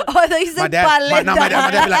 They said my dad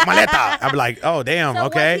be like maleta. I'd be like, oh damn, so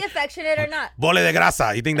okay. Was he affectionate or not? Bole de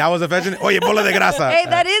grasa. You think that was affectionate? Oye, bole de grasa. Hey,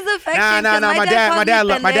 that is affection. No. My dad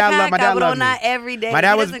loved me every day. My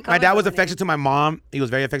dad was affectionate to my mom. He was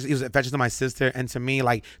very affectionate. He was affectionate to my sister and to me.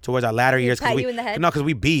 Like towards our latter years, pat you in the head? No, because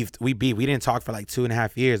we beefed. We didn't talk for like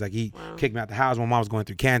 2.5 years. Like he kicked me out the house. My mom was going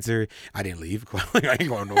through cancer. I didn't leave. I ain't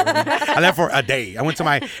going nowhere. I left for a day. I went to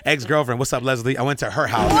my ex-girlfriend. What's up, Leslie? I went to her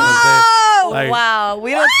house. Wow.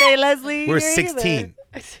 We don't say Leslie. We're 16.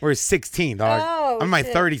 We're 16, dog. Oh, I'm in my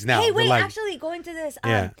 30s now. Hey, wait, actually, going to this.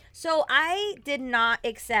 Yeah. So I did not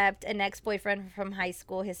accept an ex-boyfriend from high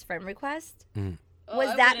school, his friend request.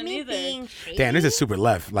 Was that me being shady? Damn, this is super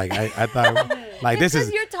left. Like I thought, like this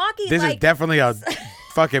is. You're talking. This is definitely a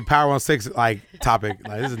fucking Power 106 like topic.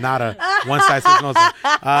 Like this is not a one size fits all. No,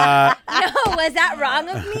 was that wrong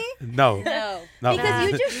of me? No.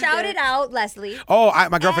 Because you just shouted out Leslie. Oh,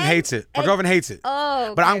 my girlfriend hates it. My girlfriend hates it. Oh.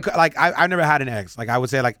 Okay. But I'm like I've never had an ex. Like I would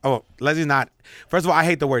say like, oh, Leslie's not. First of all, I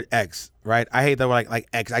hate the word ex. Right? I hate the word like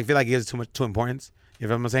ex. I feel like it gives too importance. You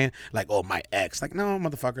know what I'm saying? Like, oh, my ex. Like, no,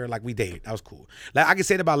 motherfucker. Like, we dated. That was cool. Like, I can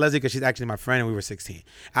say it about Leslie because she's actually my friend and we were 16.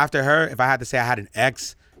 After her, if I had to say I had an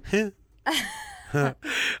ex, I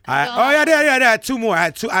had 2 more.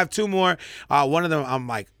 I have 2 more. One of them, I'm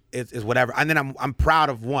like it's whatever. And then I'm proud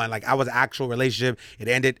of one. Like I was an actual relationship. It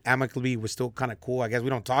ended amicably. We're still kind of cool. I guess we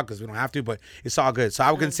don't talk because we don't have to, but it's all good. So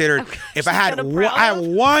I would consider if I had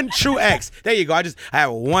one true ex. There you go. I had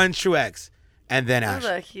one true ex. And then That was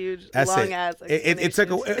Ashley. a huge, That's long it. ass It took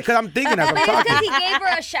because I'm thinking as I'm But it's talking. because he gave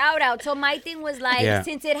her a shout out. So my thing was like, Yeah.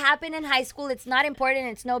 since it happened in high school, it's not important.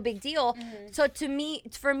 It's no big deal. So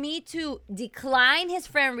for me to decline his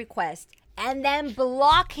friend request and then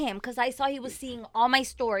block him because I saw he was seeing all my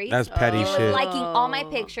stories. That's petty He was shit. liking all my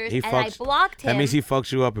pictures, He and I fucks- blocked him. That means he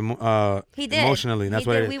fucks you up He did. emotionally. That's He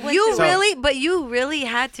what did. it We is. went You through it. really, but you really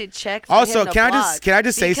had to check. For Also, him to can block I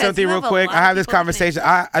just say because something you real have a quick? lot I of have this people listening.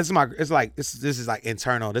 conversation. This is like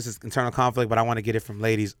internal. This is internal conflict, but I want to get it from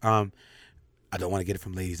ladies. I don't want to get it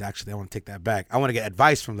from ladies. Actually, I want to take that back. I want to get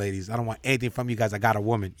advice from ladies. I don't want anything from you guys. I got a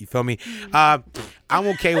woman. You feel me? I'm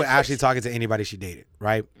okay with Ashley talking to anybody she dated,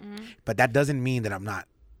 right? But that doesn't mean that I'm not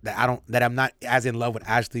as in love with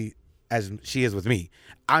Ashley as she is with me.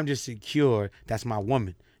 I'm just secure. That's my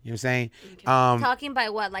woman. You know what I'm saying? Talking by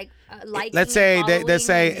what, like liking. Let's say following, let's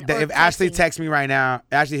say and- that or if Ashley texting? texts me right now,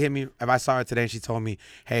 Ashley hit me. If I saw her today and she told me,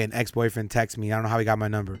 "Hey, an ex-boyfriend texted me. I don't know how he got my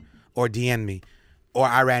number, or DM'd me, or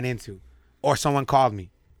I ran into, or someone called me,"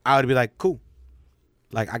 I would be like, "Cool."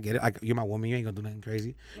 Like I get it. Like you're my woman. You ain't gonna do nothing crazy.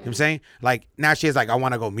 You know what I'm saying? Like now she's like, I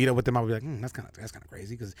want to go meet up with them. I'll be like, that's kind of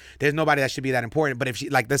crazy because there's nobody that should be that important. But if she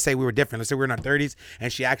like, let's say we were different. Let's say we're in our 30s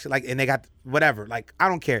and she actually like, and they got whatever. Like I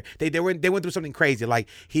don't care. They went through something crazy. Like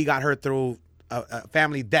he got her through a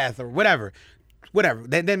family death or whatever.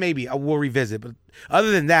 Then maybe I will revisit. But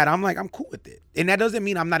other than that, I'm cool with it. And that doesn't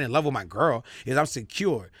mean I'm not in love with my girl. Is I'm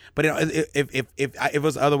secure. But if it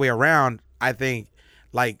was the other way around, I think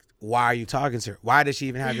like. Why are you talking to her? Why does she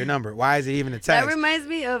even have your number? Why is it even a text? That reminds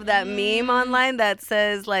me of that meme online that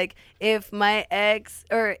says like, if my ex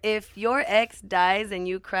or if your ex dies and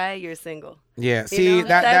you cry, you're single. Yeah, see know,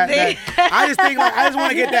 that thing. I just think like I just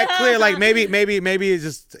want to get that clear. Like maybe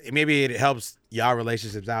it helps y'all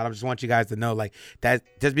relationships out. I just want you guys to know like that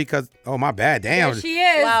just because my bad, damn. There she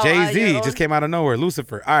is. Wow. Jay-Z your just own- came out of nowhere.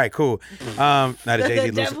 Lucifer. All right, cool. Not a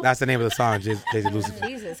Jay-Z Lucifer. That's the name of the song. Jay-Z Lucifer.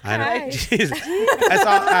 Jesus I know. Christ. Jesus. That's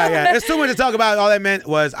all. Yeah. There's too much to talk about. All that meant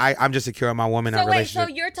was I'm just secure in my woman. So our wait, relationship.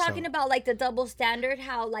 so you're talking about like the double standard,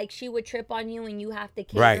 how like she would trip on you and you have to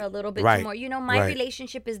cater Right, a little bit right, more. You know, my right.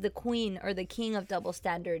 relationship is the queen or the king of double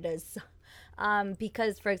standard is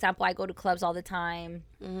because for example, I go to clubs all the time.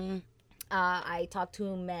 I talk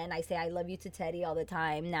to men. I say I love you to Teddy all the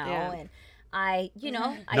time now, Yeah. and I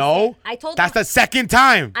No, I told that's him, the second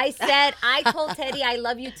time. I told Teddy I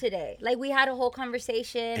love you today. Like we had a whole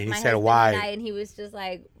conversation. And he my said, husband "Why?" And, and he was just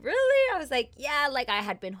like, "Really?" I was like, "Yeah." Like I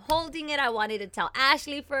had been holding it. I wanted to tell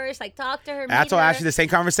Ashley first. Like talk to her. I meet told her. Ashley the same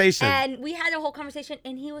conversation. And we had a whole conversation,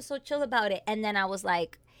 and he was so chill about it. And then I was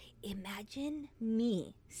like, imagine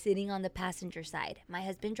me sitting on the passenger side, my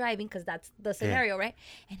husband driving, because that's the scenario, right?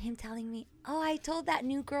 And him telling me, "Oh, I told that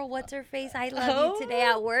new girl, what's her face, I love you today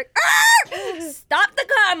at work." Stop the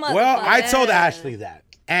car, motherfucker. Well, I told Ashley that.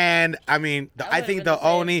 And I mean, I think the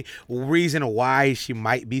only reason why she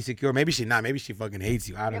might be secure, maybe she not, maybe she fucking hates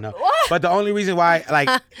you. I don't know. But the only reason why, like,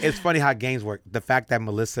 it's funny how games work. The fact that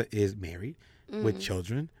Melissa is married with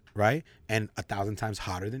children, right? And 1,000 times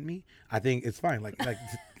hotter than me, I think it's fine. Like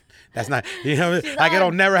that's not, you know, like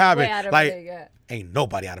it'll never happen. way out of Like, her league, yeah. ain't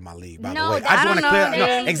nobody out of my league, by No, the way. that's I just what want to I'm clear. No,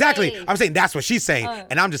 saying. exactly. I'm saying that's what she's saying,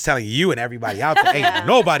 and I'm just telling you and everybody out there, ain't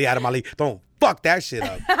nobody out of my league. Don't fuck that shit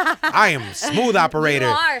up. I am a smooth operator.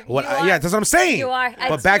 You are. Yeah, that's what I'm saying. You are. But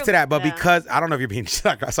That's back true. to that. But Yeah. because I don't know if you're being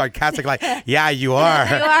sarcastic, like, yeah, you are.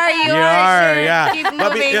 You are, You are, sure. yeah. Keep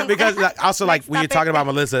But moving. because like, also like when you're stop it. talking about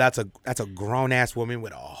Melissa, that's a grown ass woman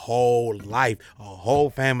with a whole life, a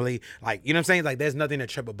whole family. Like, you know what I'm saying? Like, there's nothing to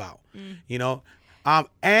trip about. You know.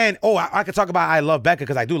 And I could talk about I love Becca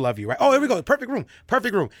because I do love you, right? Oh, here we go. Perfect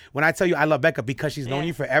room. When I tell you I love Becca because she's known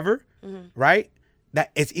you forever, right? That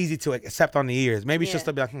it's easy to accept on the ears. Maybe she'll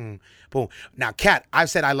still be like, boom. Now, Kat, I've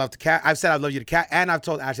said I love Kat. I've said I love you to Kat, and I've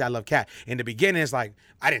told Ashley I love Kat. In the beginning, it's like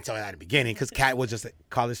I didn't tell her that at the beginning because Kat was just a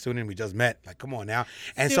college student. We just met. Like, come on now.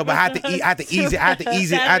 And so, but I had to ease in.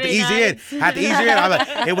 I'm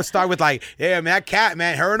like, it would start with like, yeah, man, that Kat,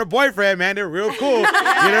 man, her and her boyfriend, man, they're real cool. You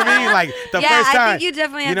know what I mean? Like the Yeah, first I time. think you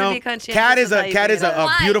definitely have to be conscientious Kat is of a how you Kat bring is it up. a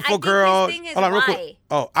Why? I beautiful think his girl. thing is Hold on, real why? quick.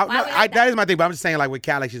 Oh, Why would like that is my thing. But I'm just saying, like with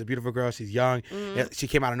Kat, like she's a beautiful girl. She's young. Yeah, she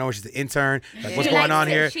came out of nowhere. She's an intern. Like, what's She going likes on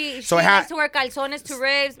it. here? She So it likes had. to wear calzones to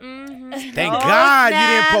raves. Mm-hmm. Thank Oh, God you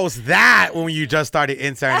didn't snap. post that when you just started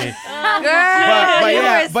interning.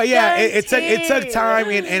 but yeah, it took time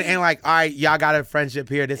and like, all right, y'all got a friendship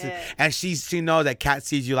here. This is, and she knows that Kat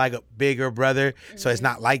sees you like a bigger brother, so it's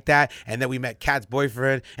not like that. And then we met Kat's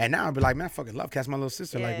boyfriend, and now I'll be like, man, I fucking love Kat's my little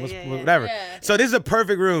sister, whatever. Yeah. So this is a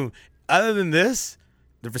perfect room. Other than this,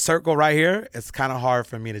 the circle right here, it's kind of hard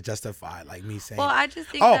for me to justify, like me saying. Well, I just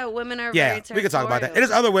think that women are very territorial. We could talk about that.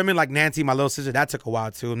 There's other women like Nancy, my little sister. That took a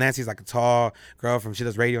while too. Nancy's like a tall girl she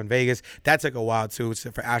does radio in Vegas. That took a while too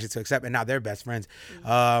for Ashley to accept, and now they're best friends.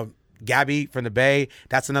 Gabby from the Bay,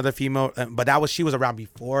 that's another female, but she was around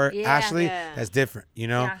before Ashley. Yeah. That's different, you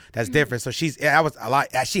know. That's different. So that was a lot.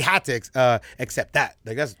 She had to accept that.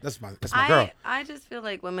 Like that's my girl. I just feel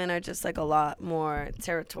like women are just like a lot more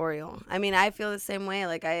territorial. I mean, I feel the same way.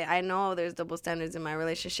 Like I know there's double standards in my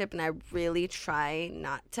relationship, and I really try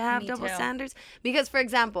not to have double standards because, for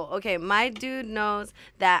example, okay, my dude knows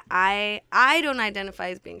that I don't identify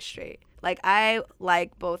as being straight. Like, I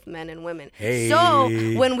like both men and women. Hey. So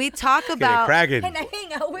when we talk about And I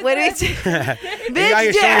hang out with what them.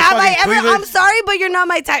 bitch, I'm sorry, but you're not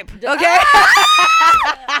my type. Okay.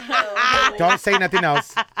 Don't say nothing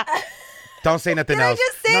else. Don't say nothing Can I else.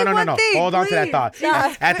 just say No. one thing, Hold on to that please? thought. No.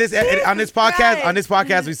 On this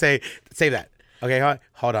podcast, we say that. Okay,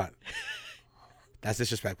 hold on. That's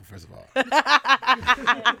disrespectful, first of all.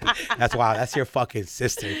 That's wild. That's your fucking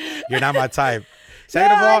sister. You're not my type.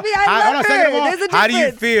 Second of all, how do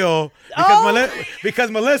you feel? Because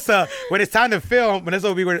Melissa, when it's time to film,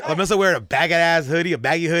 Melissa will wear a baggy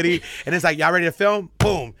hoodie, and it's like, y'all ready to film?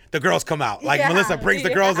 Boom, the girls come out. Like Melissa brings the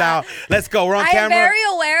girls out. Let's go. We're on camera. I'm very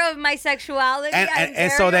aware of my sexuality.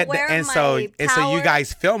 So you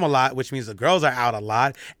guys film a lot, which means the girls are out a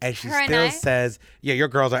lot, and she still says, yeah, your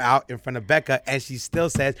girls are out in front of Becca, and she still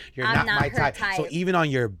says you're not my type. So even on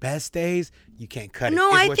your best days, you can't cut it.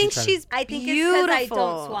 No, I think she's I think beautiful. it's because I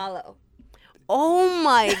don't swallow. Oh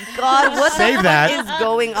my God! What Save the that. fuck is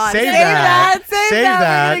going on? Save that. Save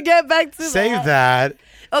that. We're gonna get back to Save that.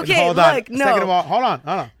 Okay, Hold on. look, no. Second of all, hold on.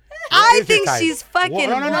 I think she's fucking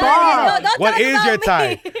No. bomb. What is your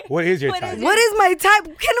type? What is your type? What is my type?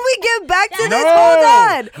 Can we get back to this?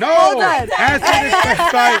 No. Hold on. Answer this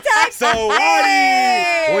question. So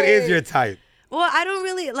what is your type? Well, I don't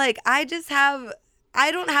really like. I don't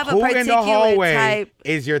have a Who particular in the hallway type.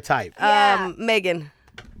 is your type? Megan.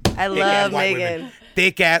 I love Megan.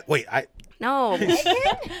 Thick ass. Wait, No. Okay.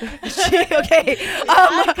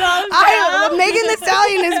 Megan Thee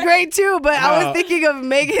Stallion is great too, but I was thinking of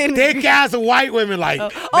Megan. Thick ass white women like. Oh,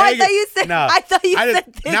 I thought you said. No, I thought you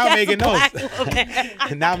said thick now ass Megan knows.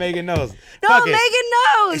 black Now Megan knows. No, Fuck it. Megan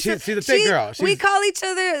knows. She's a thick girl. We call each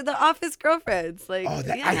other the office girlfriends. Like,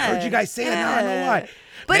 I heard you guys say that. Now I know why.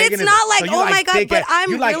 But Megan it's is- not like, so you oh my God, thick but ass.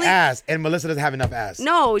 I'm You like really. ass, and Melissa doesn't have enough ass.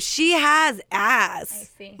 No, she has ass. I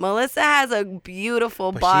see. Melissa has a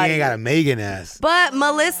beautiful But body. she ain't got a Megan ass. But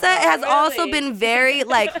Melissa has also been very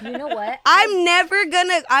like. You know what? I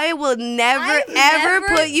will never I've ever never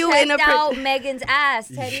put you in a. checked out Megan's ass,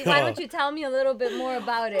 Teddy. Why don't you tell me a little bit more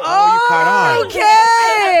about it? Oh, you caught on.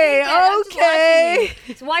 Okay. I'm just watching Okay. you.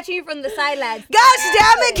 It's watching you from the sidelines. Gosh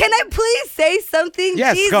damn it! Can I please say something?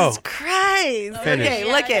 Yes, Jesus go. Christ. Finish. Okay,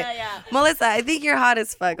 Yeah, look it. yeah. Melissa, I think you're hot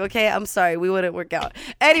as fuck, okay? I'm sorry, we wouldn't work out.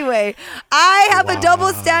 Anyway, I have a double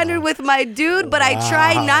standard with my dude, but I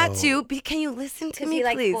try not to. Can you listen to me, he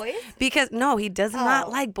like please? boys? Because no, he does not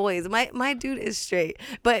Oh. like boys. My dude is straight.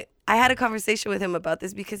 But I had a conversation with him about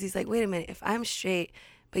this because he's like, wait a minute, if I'm straight,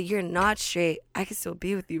 but you're not straight, I can still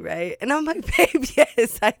be with you, right? And I'm like, babe,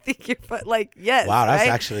 yes, I think you're like, yes. Wow, that's right?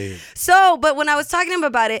 actually. So, but when I was talking to him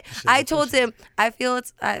about it, I told him I feel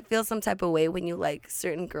some type of way when you like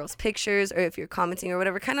certain girls' pictures or if you're commenting or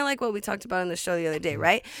whatever, kind of like what we talked about on the show the other day,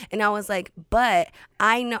 right? And I was like, but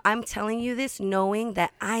I know I'm telling you this knowing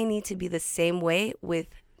that I need to be the same way with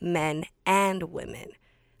men and women.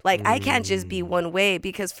 Like, I can't just be one way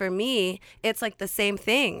because for me, it's like the same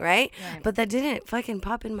thing, right? But that didn't fucking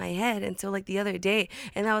pop in my head until like the other day.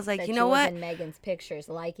 And I was like, That you know what? in Megan's pictures,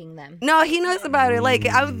 liking them. No, he knows about it. Like,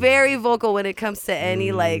 I'm very vocal when it comes to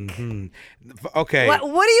any, like... Okay. What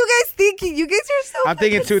are you guys thinking? You guys are so I'm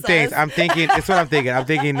thinking two fucking things. sus. I'm thinking. It's what I'm thinking. I'm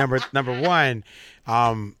thinking number one.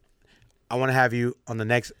 I want to have you on the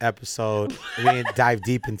next episode. We can dive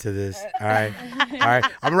deep into this. All right. I'm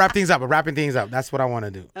gonna wrap things up. I'm wrapping things up. That's what I want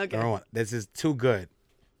to do. Okay. Number one. This is too good.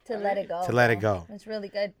 To let it go. To let it go. It's really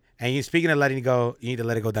good. And you speaking of letting it go, you need to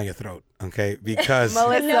let it go down your throat, okay? Because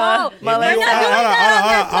Melissa. No. Melissa. Hold on.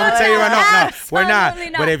 I'm gonna tell you right now. No, we're not.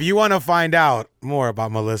 Absolutely not. But if you want to find out more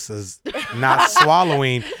about Melissa's not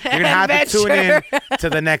swallowing, you're gonna have to tune in to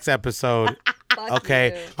the next episode. Fuck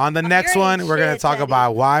Okay. you. On the next You're one, in we're gonna shit, talk Teddy.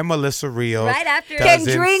 about why Melissa Rios Right after- Can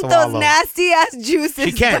doesn't drink swallow. those nasty ass juices.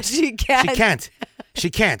 She can't. But she can't. She can't. She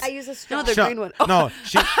can't. I use a straw. No, the Shut- green one. No,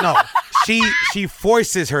 she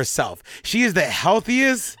forces herself. She is the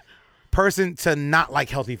healthiest person to not like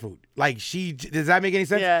healthy food. Like does that make any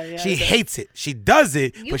sense? Yeah, She it does. hates it. She does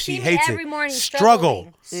it, You but she see me hates every it. morning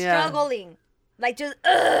Struggle. Yeah. Struggling. Like just.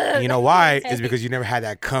 You know why? It's because you never had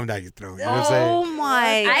that cum down your throat. You know what I'm saying? Oh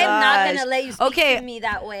my god. I am not gonna let you speak Okay. to me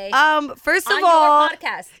that way. First of on all, your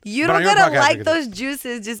podcast. you But don't on your gotta podcast, like we can those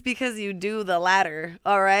juices just because you do the latter.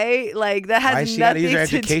 All right, like that has Why she gotta nothing use her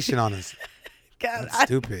to education on us? do. God, That's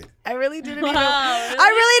stupid. I really didn't. Even, Wow, I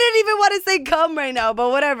really didn't even want to say cum right now, but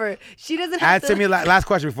whatever. She doesn't have Add to me last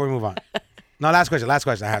question before we move on. No, last question. Last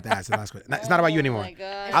question. I have to ask the last question. It's not about you anymore. Oh my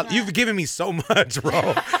God. You've given me so much,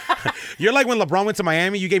 bro. You're like when LeBron went to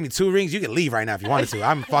Miami. You gave me 2 rings. You can leave right now if you wanted to.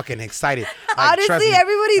 I'm fucking excited. Like, trust Honestly, me.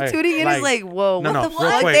 everybody Like- tuning in is like, "Whoa, No, what no, the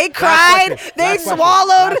real fuck?" quick. They Last cried, question. they Last question.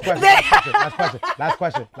 swallowed. Last question. Last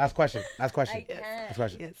question. Last question. Last question. I can't. Last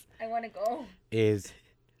question. Yes. I want to go. Is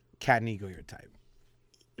Cat Nico your type?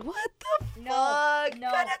 What the No, fuck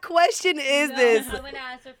no. kind of question is No, this? I'm gonna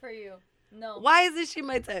answer for you. No. Why isn't she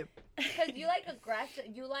my type? Because you like aggressive.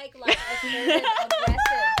 You like assertive, aggressive.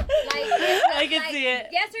 Like I can like, see it.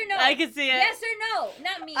 Yes or no? I can see it. Yes or no?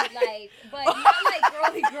 Not me. Like, but not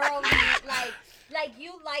like girly. Like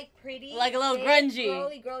you like pretty. Like a little big,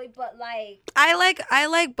 grungy. Girly, but like. I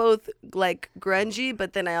like both like grungy,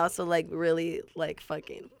 but then I also like really like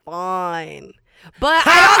fucking fine. But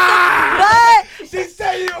I She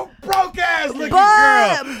said you a broke ass looking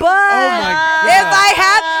also, girl. but Oh my God. if I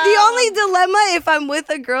have the only dilemma if I'm with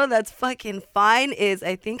a girl that's fucking fine is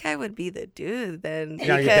I think I would be the dude then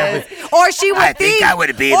Yeah, you because definitely- or she would I think I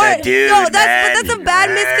would be or- the dude, No, but man. that's a bad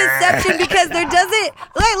misconception because there doesn't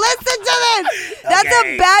like listen to this. That's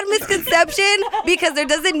Okay. a bad misconception because there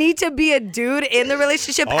doesn't need to be a dude in the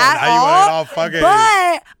relationship Oh, at now you want it all all. fucking-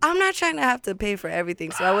 But I'm not trying to have to pay for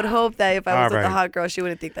everything, so I would hope that if I was with a Alright. hot girl, she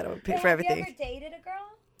wouldn't think that I would pay for Have everything. you ever dated a girl?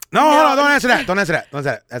 No, hold on, don't answer that. Don't answer that. Don't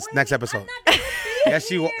answer that. That's Wait, next episode. I'm not gonna be Yes,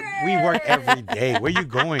 you. here. We work every day. Where you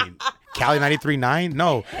going? Cali 93.9?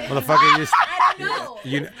 No, motherfucker. Just I don't know.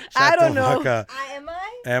 you. I shut don't the know. fuck up. Am I?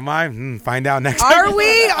 Am I? Find out next. Are episode.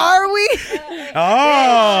 we? Are we?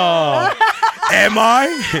 Oh. Am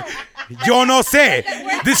I? Yo no sé.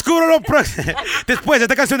 Descúbrelo después de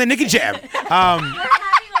esta canción de Nicky Jam. We're having our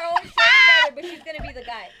own show together, but she's gonna be the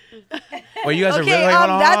guy. Well, you guys are Okay, really. Hold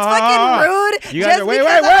on, that's hold on, fucking hold on. rude. You guys just are. Wait,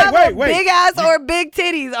 because wait, I have wait, a wait. big ass or big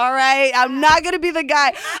titties, all right? I'm not gonna be the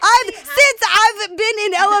guy. Since I've been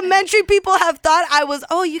in elementary, people have thought I was.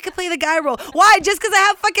 Oh, you can play the guy role. Why? Just because I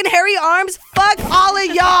have fucking hairy arms? Fuck all of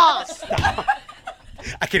y'all.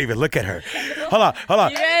 I can't even look at her. Hold on, hold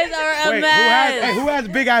on. You guys are a Wait, mess. who has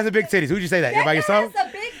big eyes and big titties? Who'd you say that? You by yourself? That's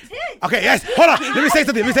a big tit. Okay, yes. Hold on. Let me say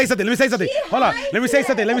something. Hold on. Let me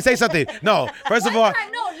say something. No. First of all, One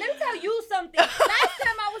time, no, let me tell you something. Last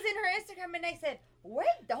time I was in her Instagram and I said, where'd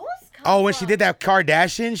those come oh, when from? she did that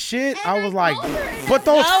Kardashian shit, And I was like, told her, put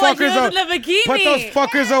those No, when she fuckers was in the bikini. Put those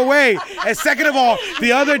fuckers away. And second of all,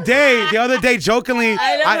 the other day, jokingly,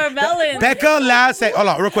 I love her melons. Becca laughs at. Hold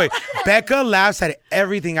on, real quick. Becca laughs at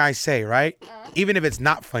everything I say, right? Even if it's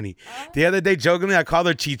not funny. The other day, jokingly, I called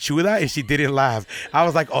her chichuda and she didn't laugh. I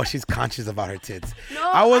was like, oh, she's conscious about her tits. No,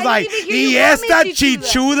 I was I like, didn't even hear you y call me esta chichuda.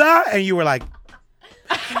 chichuda? And you were like,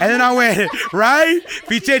 and then I went, right?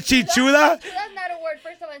 Piche chichuda? That's not a word,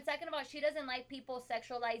 first of all. And second of all, she doesn't like people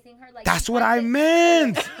sexualizing her. Like That's she what finds I it-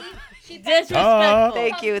 meant. She finds it Disrespectful.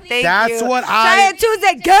 Thank you. Thank That's you. what Cheyenne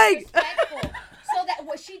Tuesday, gang. disrespectful. So that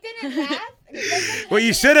what she didn't laugh. Well,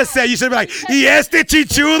 you should have said, you should have been like, y este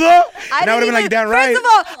chichudo? And I would have been like, damn right. First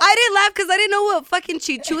of all, I didn't laugh because I didn't know what fucking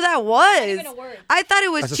chichuda was. even a word. I thought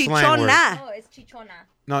it was That's a slang word. chichona. Oh, it's chichona.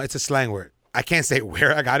 No, it's a slang word. I can't say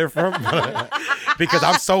where I got it from because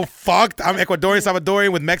I'm so fucked. I'm Ecuadorian,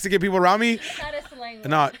 Salvadorian with Mexican people around me. It's not a slang word.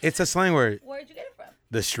 No, it's a slang word. Where'd you get it from?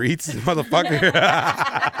 The streets, motherfucker.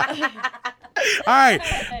 All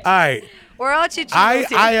right. We're all chichudos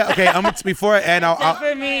here. Okay. Before I end,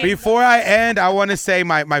 for me. before I end, I want to say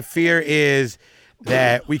my fear is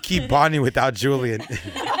that we keep bonding without Julian.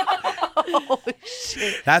 Oh,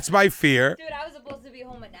 shit. That's my fear. Dude, I was supposed to be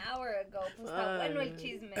home an hour ago.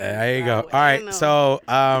 There you go. Wow, All right. bueno. So,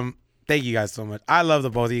 thank you guys so much. I love the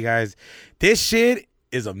both of you guys. This shit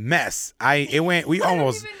is a mess. We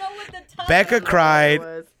almost. Becca cried.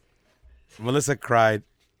 Melissa cried.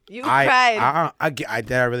 You cried.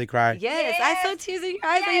 Did I really cry? Yes, I saw tears in your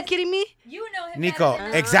eyes. Are you Yes. kidding me? You know him. Nico, better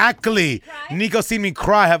than I. exactly. Cry? Nico seen me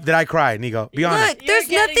cry. Did I cry, Nico? Be honest. Look, there's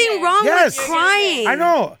getting nothing it. wrong Yes. with crying. I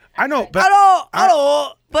know, but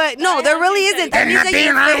Hello. But no, there really isn't. That means that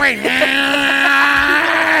you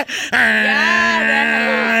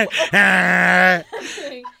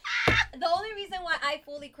The only reason why I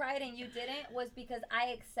fully cried and you didn't was because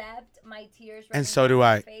I accept my tears. And so do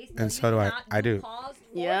I. Face, And so do I. I do. Pause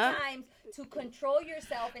 4 Yeah. times to control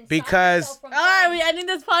yourself and Because- stop yourself from Are crying. we ending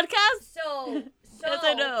this podcast? So Yes,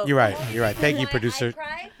 I know. You're right. the only You're right. Thank you, reason why producer. I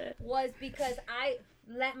cried was because I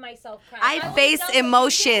let myself cry. I face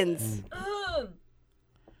emotions.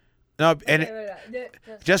 No, and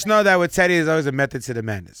just know that with Teddy, there's always a method to the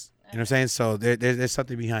madness. You know what I'm saying? So there's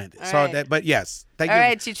something behind it. All So right. that, but yes, thank All you.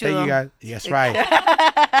 right, Thank Chichulo. you guys. Yes, right.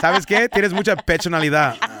 ¿Sabes qué? Tienes mucha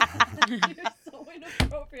personalidad. You're so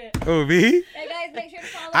inappropriate. Oh, me? Hey guys, make sure to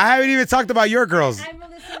follow. I haven't even talked about your girls. I'm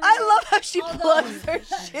listening. I love how she Although- plugs her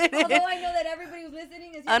shit in. Although I know that everybody who's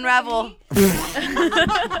listening is here Unravel. for me.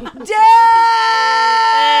 Yay!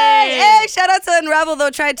 Hey, shout out to Unravel though.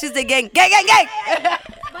 Try Tuesday gang. Gang, gang, gang.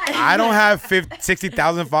 I don't have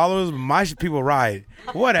 60,000 followers. But my people ride.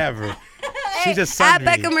 Whatever. She just At sunned me.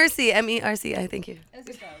 Becca Mercy, MERCI. Thank you.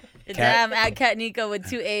 Damn, at Cat Nico with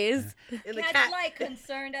 2 A's. Cat's like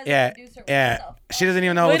concerned as Yeah, a producer. yeah. She doesn't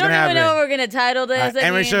even know We what's don't gonna even know what happen. we're gonna title this. I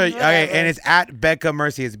And we're mean, sure. Okay, whatever. and it's at Becca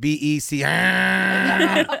Mercy. It's BEC.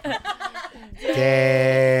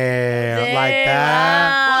 Damn, like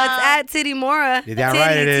that. Well, it's at Titty Mora. You're damn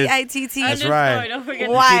right it is. T-I-T-T. That's right. Don't forget.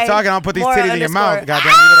 Why? Keep talking. I'll put these Mora titties in your mouth.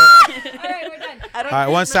 underscore. Goddamn. All right, we're done. I don't All right,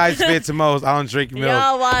 one size fits most. I don't drink milk.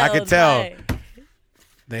 Y'all wild. I can tell. Bye.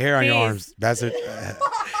 The hair on your Peace. arms. That's it.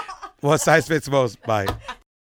 One size fits most. Bye.